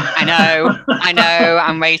controversial. I know.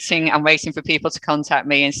 I'm waiting for people to contact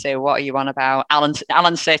me and say, what are you on about?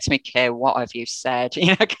 Alan said to me, Keir, what have you said?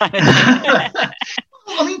 Kind of.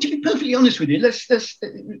 I mean, to be perfectly honest with you,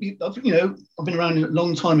 I've been around a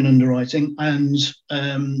long time in underwriting, and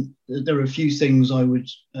there are a few things I would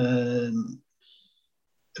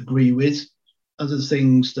agree with. Other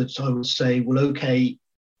things that I would say, well, okay,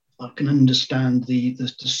 I can understand the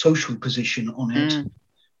social position on it,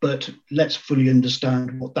 but let's fully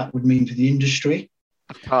understand what that would mean for the industry.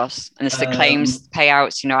 Of course, and it's the claims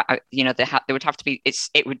payouts. There would have to be.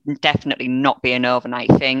 It would definitely not be an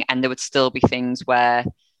overnight thing, and there would still be things where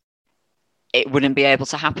it wouldn't be able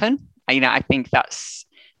to happen. I think that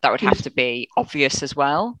would have to be obvious as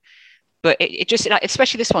well. But it just,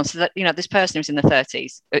 especially this one, so that this person who's in the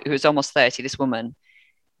 30s, who was almost 30, this woman,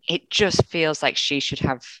 it just feels like she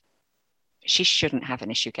shouldn't have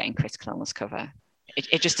an issue getting critical illness cover.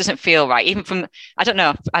 It just doesn't feel right. Even from, I don't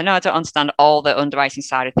know. I know I don't understand all the underwriting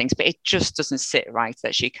side of things, but it just doesn't sit right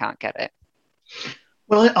that she can't get it.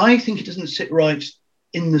 Well, I think it doesn't sit right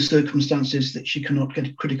in the circumstances that she cannot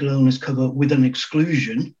get critical illness cover with an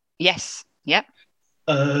exclusion. Yes. Yep.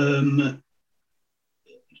 To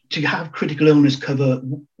have critical illness cover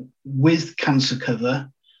with cancer cover,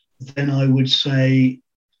 then I would say,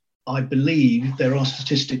 I believe there are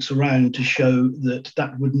statistics around to show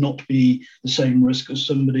that would not be the same risk as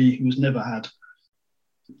somebody who has never had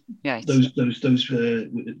those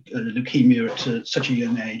leukemia at such a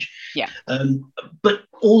young age. Yeah. But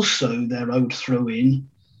also there I would throw in,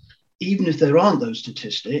 even if there aren't those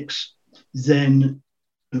statistics, then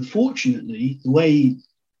unfortunately the way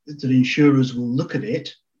that insurers will look at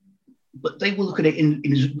it, but they will look at it in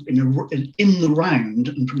the round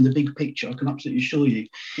and from the big picture, I can absolutely assure you,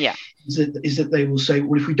 is that they will say,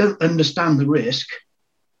 well, if we don't understand the risk,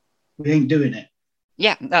 we ain't doing it.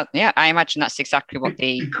 Yeah, I imagine that's exactly what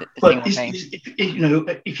the thing will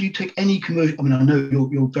be. If you take any commercial, I mean, I know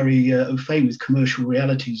you're very au fait with commercial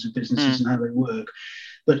realities of businesses and how they work,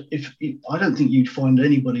 but I don't think you'd find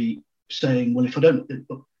anybody saying, well, if I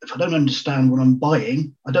don't understand what I'm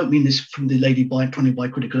buying, I don't mean this from the lady trying to buy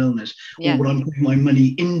critical illness, or what I'm putting my money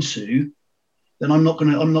into, then I'm not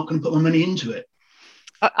going to put my money into it.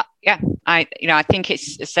 I think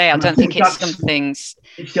it's I don't think it's some things.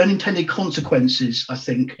 It's the unintended consequences, I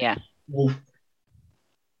think,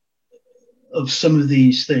 of some of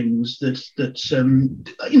these things that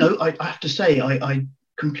I have to say, I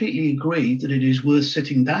completely agree that it is worth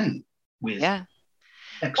sitting down with. Yeah.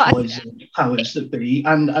 XYZ powers that be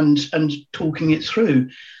and talking it through.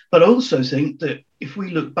 But I also think that if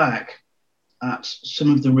we look back at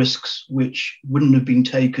some of the risks which wouldn't have been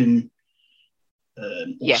taken,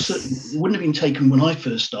 wouldn't have been taken when I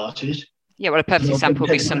first started. Yeah, well, a perfect example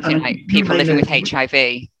would be something like people living with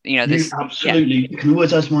HIV. Absolutely. Picking the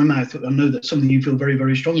words out of my mouth, I know that's something you feel very,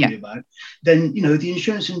 very strongly about. Then, the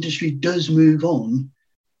insurance industry does move on.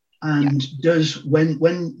 And does, when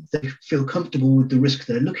they feel comfortable with the risk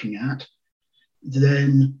they're looking at,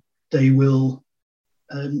 then they will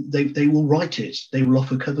they will write it. They will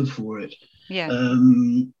offer cover for it. Yeah.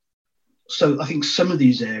 So I think some of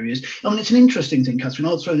these areas. I mean, it's an interesting thing, Catherine.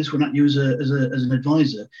 I'll throw this one at you as an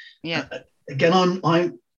advisor. Yeah. Again,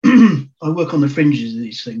 I work on the fringes of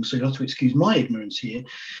these things, so you have to excuse my ignorance here.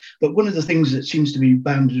 But one of the things that seems to be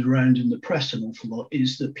banded around in the press an awful lot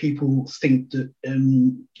is that people think that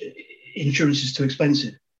insurance is too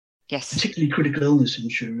expensive. Yes. Particularly critical illness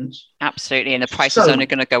insurance. Absolutely, and the price is only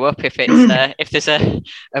going to go up if it's if there's a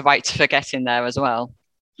right to forget in there as well.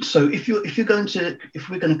 So if we're going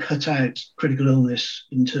to cut out critical illness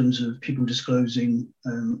in terms of people disclosing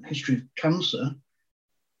history of cancer,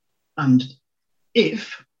 and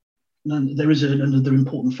there is another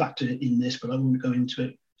important factor in this, but I won't go into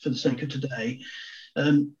it for the sake of today.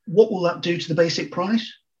 What will that do to the basic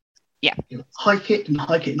price? Yeah, you'll hike it and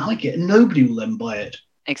hike it and hike it, and nobody will then buy it.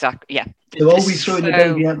 Exactly. Yeah. So are we throwing the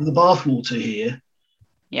baby out of the bathwater here?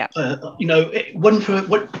 Yeah. I'd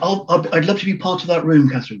love to be part of that room,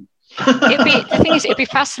 Catherine. The thing is, it'd be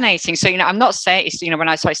fascinating. So, I'm not saying it's, when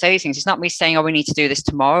I say these things, it's not me saying, oh, we need to do this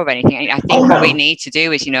tomorrow or anything. I think what we need to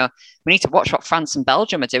do is, we need to watch what France and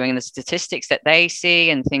Belgium are doing and the statistics that they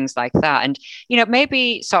see and things like that. And,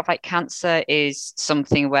 maybe sort of like cancer is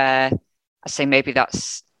something where I say maybe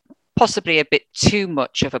that's possibly a bit too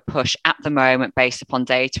much of a push at the moment based upon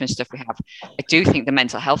data and stuff we have. I do think the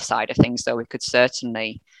mental health side of things, though, we could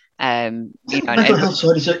certainly, mental health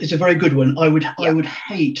side is a very good one. I would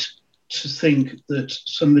hate to think that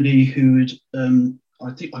somebody who would,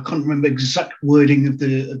 I can't remember exact wording of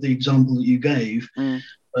the example that you gave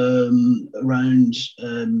around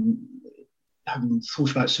having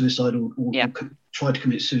thought about suicide or tried to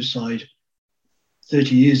commit suicide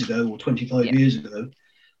 30 years ago or 25 years ago.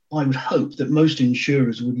 I would hope that most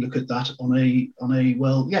insurers would look at that on a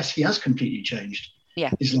well, yes, he has completely changed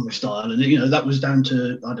his lifestyle, and that was down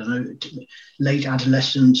to, I don't know, late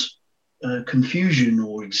adolescent confusion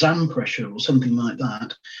or exam pressure or something like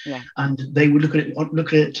that. Yeah. And they would look at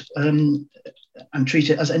it and treat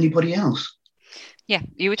it as anybody else. Yeah,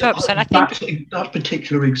 you would 100%. I think that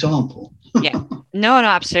particular example. Yeah, no,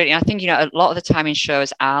 absolutely. I think a lot of the time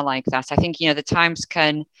insurers are like that. I think the times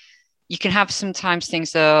you can have sometimes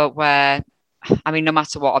things though where, no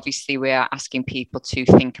matter what, obviously we are asking people to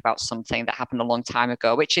think about something that happened a long time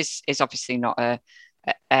ago, which is obviously not a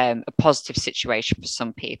positive situation for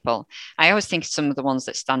some people. I always think some of the ones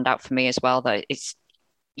that stand out for me as well, though,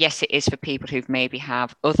 yes, it is for people who maybe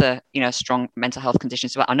have other, strong mental health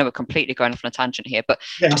conditions as well. I know we're completely going off on a tangent here, but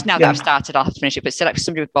just now that I've started, I'll have to finish it. But still, like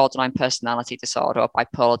somebody with borderline personality disorder or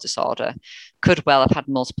bipolar disorder could well have had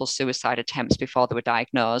multiple suicide attempts before they were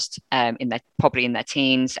diagnosed, probably in their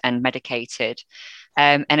teens and medicated.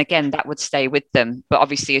 And again, that would stay with them. But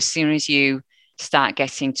obviously, as soon as you start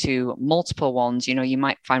getting to multiple ones, you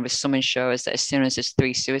might find with some insurers that as soon as there's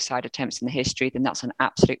 3 suicide attempts in the history, then that's an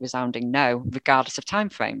absolute resounding no, regardless of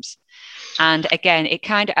timeframes. And again, it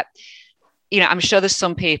kind of, I'm sure there's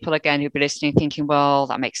some people again who'll be listening thinking, well,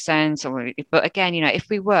 that makes sense. But again, if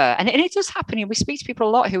we were, and it does happen, we speak to people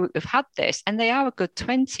a lot who have had this and they are a good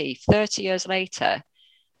 20, 30 years later,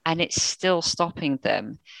 and it's still stopping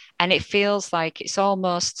them. And it feels like it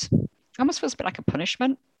almost feels a bit like a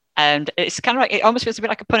punishment. And it's kind of like, it almost feels a bit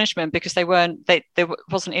like a punishment because there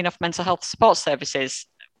wasn't enough mental health support services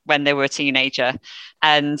when they were a teenager,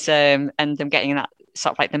 and them getting that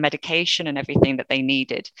sort of like the medication and everything that they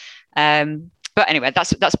needed. But anyway,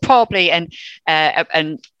 that's probably a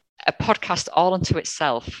podcast all unto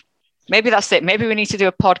itself. Maybe that's it. Maybe we need to do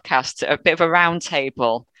a podcast, a bit of a round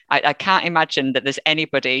table. I can't imagine that there's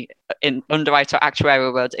anybody in underwriter or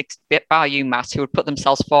actuarial world, bar you, Matt, who would put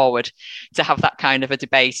themselves forward to have that kind of a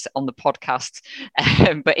debate on the podcast.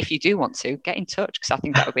 But if you do want to, get in touch, because I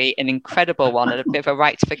think that would be an incredible one and a bit of a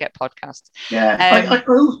right to forget podcast. Yeah.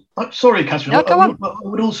 Sorry, Catherine. No, go on. I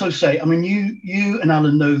would also say, you and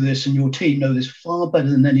Alan know this, and your team know this far better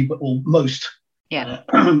than anybody, or most. Yeah.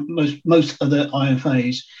 Most other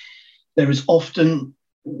IFAs. There is often,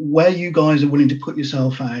 where you guys are willing to put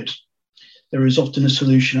yourself out, there is often a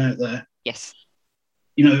solution out there. Yes.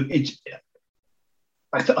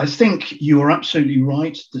 I think you are absolutely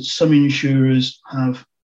right that some insurers have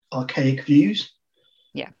archaic views.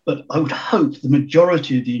 Yeah. But I would hope the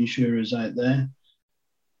majority of the insurers out there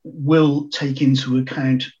will take into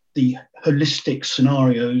account the holistic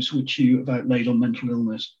scenarios which you have outlaid on mental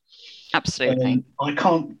illness. Absolutely. I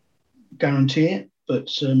can't guarantee it, but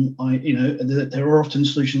there are often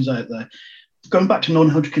solutions out there. Going back to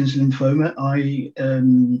non-Hodgkin's lymphoma,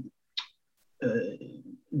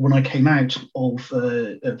 when I came out of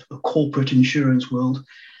a corporate insurance world,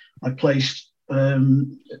 I placed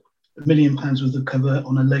 £1 million worth of cover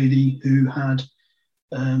on a lady who had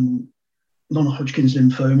non-Hodgkin's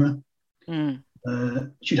lymphoma. Mm.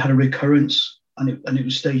 She'd had a recurrence, and it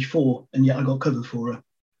was stage 4, and yet I got cover for her.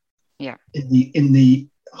 Yeah. In the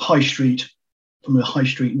high street, from a high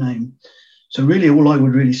street name. So really, all I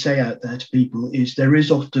would really say out there to people is there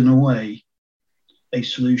is often a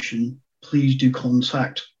solution. Please do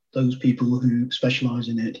contact those people who specialise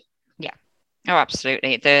in it. Yeah. Oh,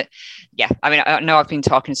 absolutely. I mean, I know I've been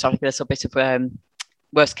talking sort of a little bit of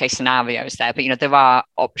worst case scenarios there, but there are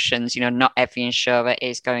options. Not every insurer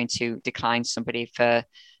is going to decline somebody for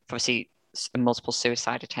obviously multiple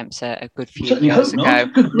suicide attempts a good few years ago.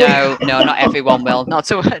 No, not everyone will. Not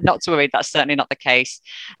to worry. That's certainly not the case.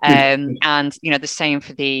 And the same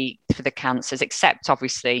for the cancers, except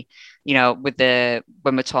obviously, when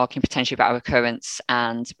we're talking potentially about a recurrence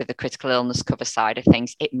and with the critical illness cover side of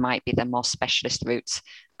things, it might be the more specialist routes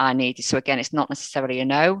are needed. So again, it's not necessarily a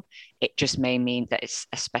no. It just may mean that it's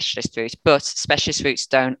a specialist route, but specialist routes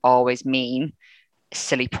don't always mean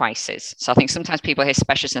silly prices. So I think sometimes people hear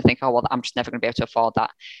specialists and think, oh, well, I'm just never going to be able to afford that.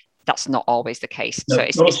 That's not always the case. No,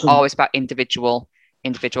 so it's always about individual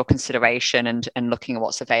consideration and looking at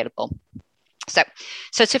what's available. So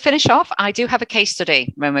to finish off, I do have a case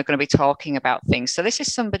study when we're going to be talking about things. So this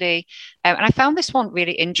is somebody, and I found this one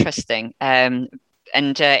really interesting. And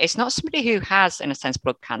it's not somebody who has, in a sense,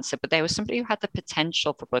 blood cancer, but there was somebody who had the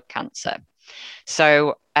potential for blood cancer.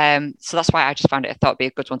 So that's why I just found it. I thought it'd be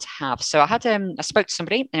a good one to have. So I spoke to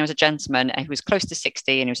somebody, and it was a gentleman who was close to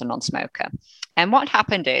 60, and he was a non-smoker. And what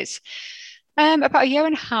happened is, about a year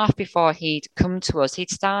and a half before he'd come to us,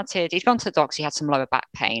 he'd gone to the doctor. He had some lower back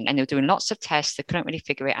pain, and they were doing lots of tests. They couldn't really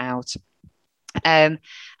figure it out. And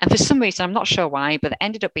for some reason, I'm not sure why, but it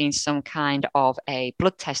ended up being some kind of a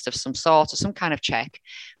blood test of some sort or some kind of check,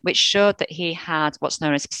 which showed that he had what's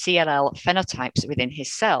known as CLL phenotypes within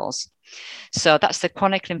his cells. So that's the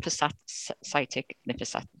chronic lymphocytic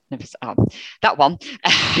that one,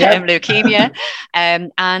 leukemia.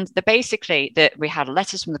 And basically that we had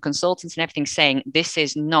letters from the consultants and everything saying this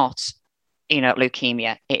is not,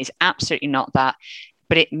 leukemia. It is absolutely not that.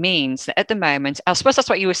 But it means that at the moment, I suppose that's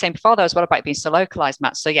what you were saying before, though, as well, about it being so localized,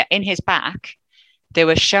 Matt. So yeah, in his back, they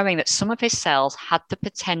were showing that some of his cells had the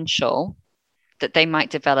potential that they might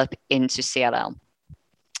develop into CLL.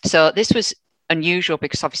 So this was unusual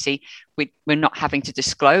because obviously we're not having to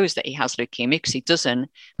disclose that he has leukemia because he doesn't,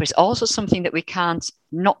 but it's also something that we can't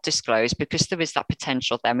not disclose because there is that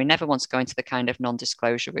potential there. We never want to go into the kind of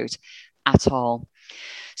non-disclosure route at all.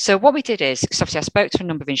 So what we did is, because obviously I spoke to a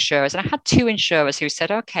number of insurers, and I had 2 insurers who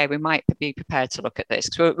said, okay, we might be prepared to look at this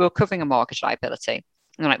because we're covering a mortgage liability.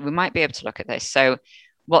 And we might be able to look at this. So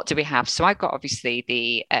what do we have? So I've got obviously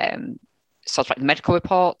the sort of like the medical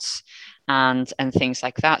reports and things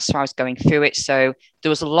like that. So I was going through it. So there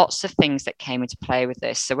was lots of things that came into play with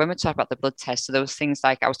this. So when we talk about the blood test, so there was things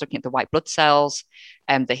like I was looking at the white blood cells,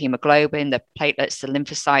 the hemoglobin, the platelets, the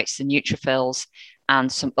lymphocytes, the neutrophils, and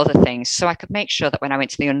some other things. So I could make sure that when I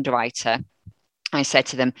went to the underwriter, I said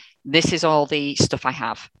to them, this is all the stuff I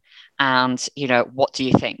have. And, what do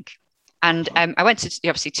you think? And I went to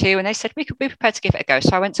obviously 2, and they said we could be prepared to give it a go.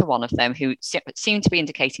 So I went to one of them who seemed to be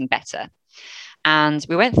indicating better. And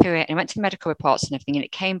we went through it and went to the medical reports and everything, and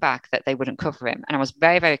it came back that they wouldn't cover him. And I was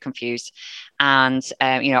very, very confused. And,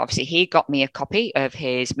 obviously he got me a copy of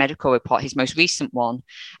his medical report, his most recent one,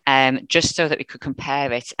 just so that we could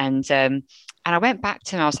compare it. And I went back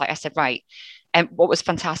to him, I said, right. And what was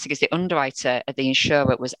fantastic is the underwriter at the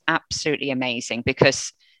insurer was absolutely amazing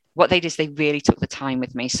because what they did is they really took the time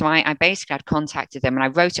with me. So I basically had contacted them and I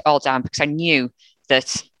wrote it all down because I knew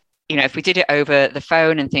that, if we did it over the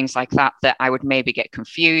phone and things like that, that I would maybe get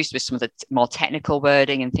confused with some of the more technical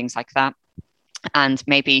wording and things like that. And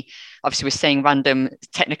maybe, obviously, we're saying random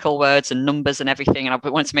technical words and numbers and everything. And I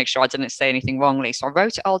wanted to make sure I didn't say anything wrongly. So I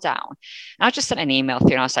wrote it all down. And I just sent an email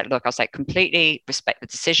through and I was like, look, completely respect the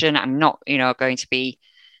decision. I'm not, going to be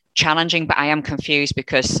challenging, but I am confused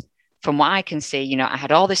because from what I can see, I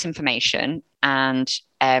had all this information and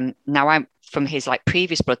now I'm from his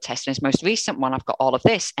previous blood test and his most recent one, I've got all of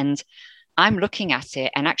this and I'm looking at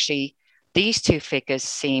it and actually these 2 figures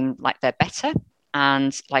seem like they're better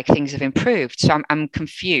and things have improved. So I'm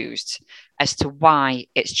confused as to why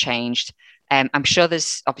it's changed. I'm sure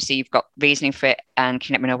there's obviously you've got reasoning for it and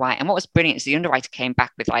can let me know why. And what was brilliant is the underwriter came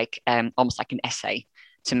back with almost like an essay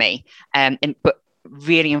to me, but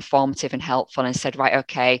really informative and helpful and said, right,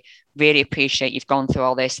 okay, really appreciate you've gone through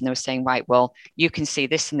all this. And they were saying, right, well, you can see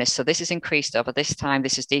this and this. So this is increased over this time.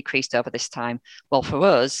 This is decreased over this time. Well, for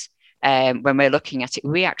us, when we're looking at it,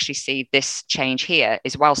 we actually see this change here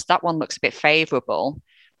is whilst that one looks a bit favorable,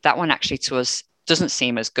 that one actually to us doesn't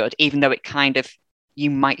seem as good, even though it kind of you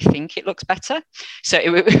might think it looks better. So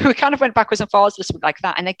we kind of went backwards and forwards a little bit like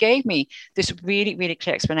that. And they gave me this really, really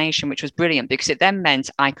clear explanation, which was brilliant, because it then meant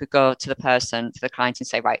I could go to the person, to the client, and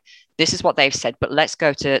say, right, this is what they've said, but let's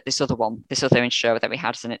go to this other one, this other insurer that we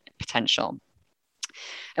had as a potential.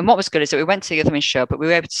 And what was good is that we went to the other insurer, but we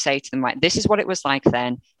were able to say to them, right, this is what it was like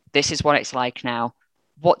then, this is what it's like now.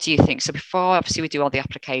 What do you think? So before, obviously, we do all the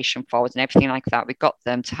application forwards and everything like that, we got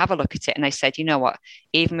them to have a look at it. And they said, you know what,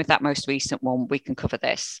 even with that most recent one, we can cover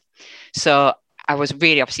this. So I was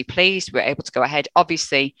really obviously pleased. We were able to go ahead.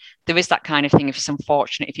 Obviously, there is that kind of thing. If it's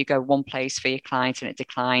unfortunate, if you go one place for your client and it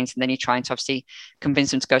declines, and then you're trying to obviously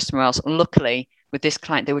convince them to go somewhere else. And luckily, with this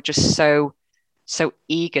client, they were just so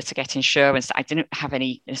eager to get insurance that I didn't have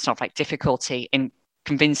any sort of like difficulty in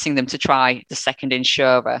convincing them to try the second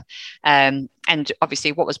insurer. And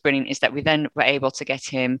obviously what was brilliant is that we then were able to get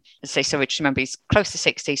him, let's say, so Rich, remember, he's close to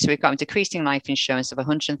 60, so we've got him decreasing life insurance of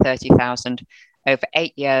 130,000 over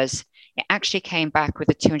 8 years. It actually came back with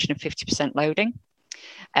a 250% loading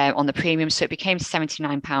on the premium, so it became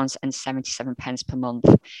 £79.77 per month.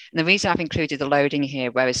 And the reason I've included the loading here,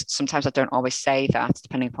 whereas sometimes I don't always say that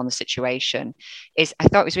depending upon the situation, is I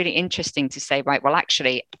thought it was really interesting to say, right, well,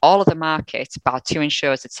 actually, all of the market, bar two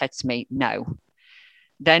insurers, had said to me, no.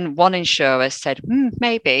 Then one insurer said,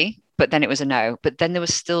 maybe, but then it was a no. But then there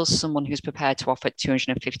was still someone who's prepared to offer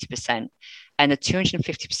 250%. And the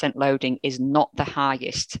 250% loading is not the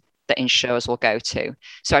highest that insurers will go to.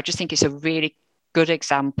 So I just think it's a really good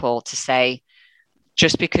example to say,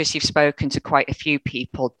 just because you've spoken to quite a few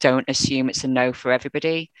people, don't assume it's a no for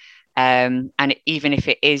everybody. And even if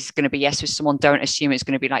it is going to be yes with someone, don't assume it's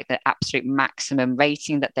going to be like the absolute maximum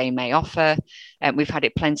rating that they may offer. We've had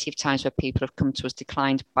it plenty of times where people have come to us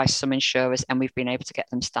declined by some insurers, and we've been able to get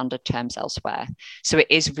them standard terms elsewhere. So it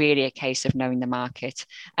is really a case of knowing the market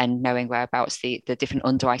and knowing whereabouts the different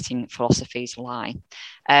underwriting philosophies lie.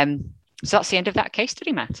 So that's the end of that case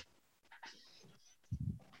study, Matt.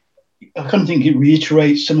 I kind of think it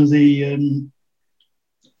reiterates some of the,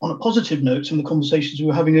 on a positive note, some of the conversations we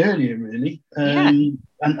were having earlier, really. And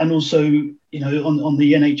also, you know, on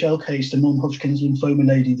the NHL case, the non-Hodgkin's lymphoma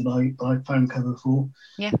lady that I found cover for.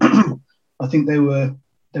 Yeah. I think there were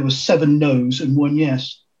 7 no's and 1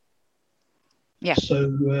 yes. Yeah.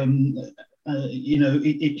 So, you know,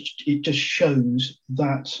 it just shows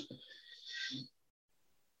that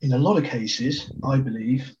in a lot of cases, I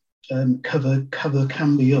believe, cover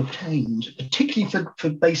can be obtained, particularly for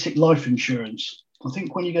basic life insurance. I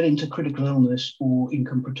think when you get into critical illness or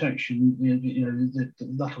income protection, you know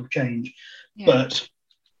that'll change. Yeah. But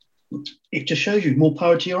it just shows you more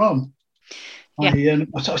power to your arm. Yeah.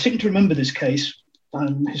 I seem to remember this case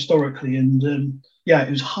historically, and yeah,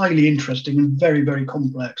 it was highly interesting and very, very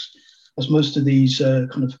complex, as most of these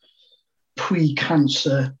kind of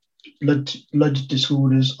pre-cancer blood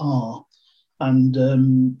disorders are.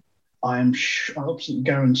 And I absolutely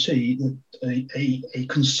guarantee that a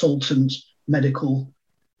consultant medical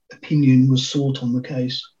opinion was sought on the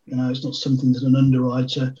case. You know, it's not something that an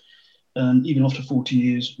underwriter, even after 40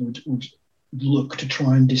 years, would look to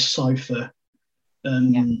try and decipher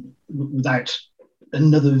without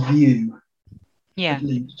another view. Yeah. At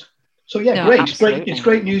least. So yeah, no, great. It's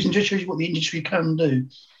great news, and just shows you what the industry can do.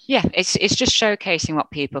 Yeah, it's just showcasing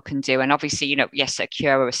what people can do. And obviously, you know, yes, at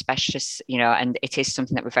Cura are specialists, you know, and it is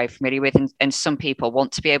something that we're very familiar with. And some people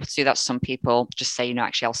want to be able to do that. Some people just say, you know,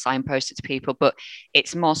 actually, I'll signpost it to people. But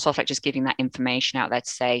it's more sort of like just giving that information out there to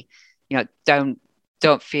say, you know, don't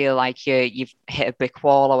feel like you've hit a brick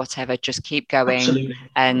wall or whatever. Just keep going. Absolutely.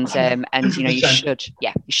 And you know, you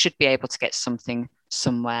should be able to get something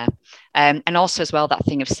somewhere. And also as well, that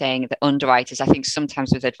thing of saying that underwriters, I think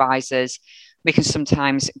sometimes with advisors, we can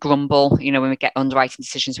sometimes grumble, you know, when we get underwriting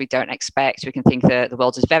decisions we don't expect. We can think that the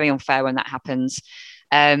world is very unfair when that happens.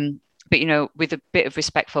 But, you know, with a bit of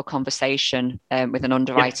respectful conversation with an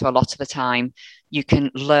underwriter, a lot of the time, you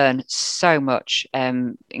can learn so much,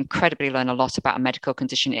 incredibly learn a lot about a medical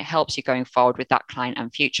condition. It helps you going forward with that client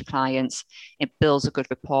and future clients. It builds a good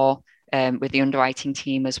rapport with the underwriting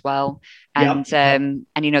team as well. And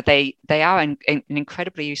you know, they are an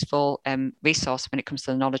incredibly useful resource when it comes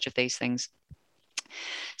to the knowledge of these things.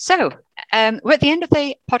 So we're at the end of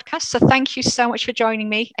the podcast. So thank you so much for joining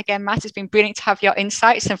me again, Matt. It's been brilliant to have your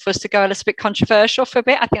insights and for us to go a little bit controversial for a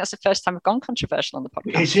bit. I think that's the first time we've gone controversial on the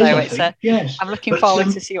podcast. Yes. I'm looking forward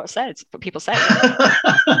to see what people say.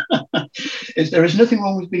 There is nothing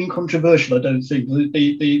wrong with being controversial, I don't think. And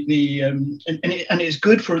it's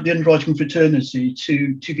good for the underwriting fraternity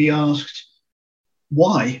to be asked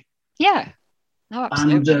why. Yeah. No,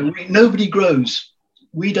 absolutely. And nobody grows.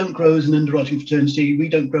 We don't grow as an underwriting fraternity. We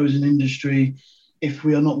don't grow as an industry if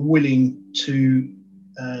we are not willing to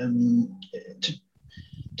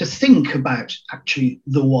to think about actually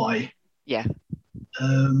the why. Yeah.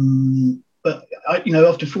 But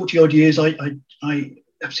after 40 odd years, I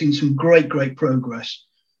have seen some great progress.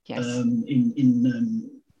 Yes. In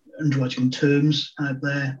underwriting terms out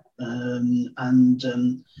there, and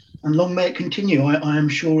long may it continue. I am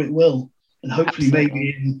sure it will, and hopefully maybe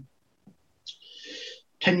in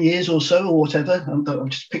 10 years or so, or whatever. I'll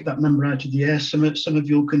just pick that number out of the air. Some of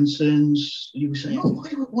your concerns, you were saying,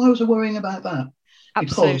 why was I worrying about that?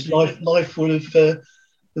 Absolutely. Because life will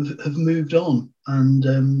have moved on,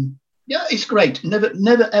 and it's great.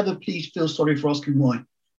 Never ever please feel sorry for asking why.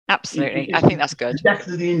 Absolutely. I think that's good. The death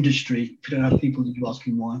of the industry if you don't have people that you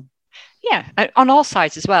asking why. Yeah, on all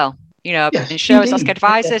sides as well. Yes, insurers indeed. ask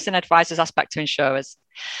advisors, and advisors ask back to insurers.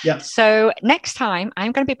 Yeah. So next time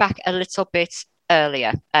I'm going to be back a little bit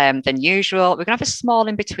earlier than usual. We're going to have a small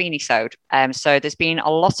in-between episode. So there's been a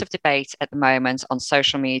lot of debate at the moment on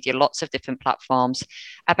social media, lots of different platforms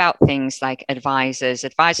about things like advisors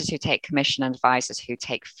who take commission and advisors who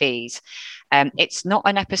take fees. It's not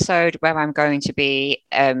an episode where I'm going to be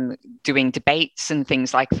doing debates and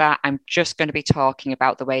things like that. I'm just going to be talking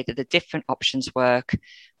about the way that the different options work,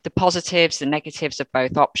 the positives, the negatives of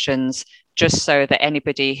both options, just so that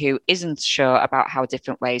anybody who isn't sure about how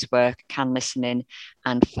different ways work can listen in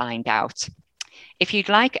and find out. If you'd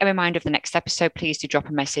like a reminder of the next episode, please do drop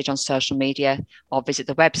a message on social media or visit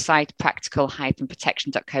the website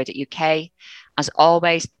practical-protection.co.uk. As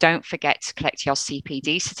always, don't forget to collect your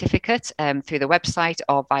CPD certificate through the website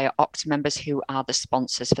or via Octa members who are the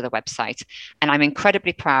sponsors for the website. And I'm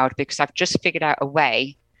incredibly proud because I've just figured out a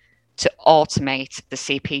way to automate the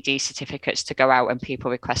CPD certificates to go out and people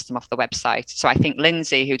request them off the website. So I think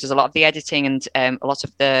Lindsay, who does a lot of the editing and a lot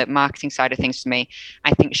of the marketing side of things for me,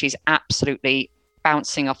 I think she's absolutely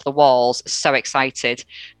bouncing off the walls, so excited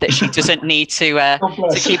that she doesn't need to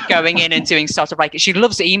keep going in and doing sort of like, she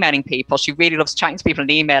loves emailing people. She really loves chatting to people and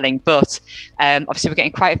emailing, but obviously we're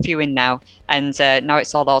getting quite a few in now, and now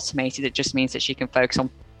it's all automated. It just means that she can focus on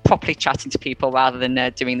properly chatting to people rather than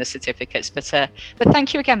doing the certificates. But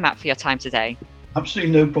thank you again, Matt, for your time today.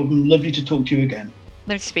 Absolutely no problem. Lovely to talk to you again.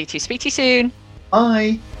 Lovely to speak to you. Speak to you soon.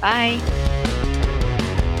 Bye. Bye.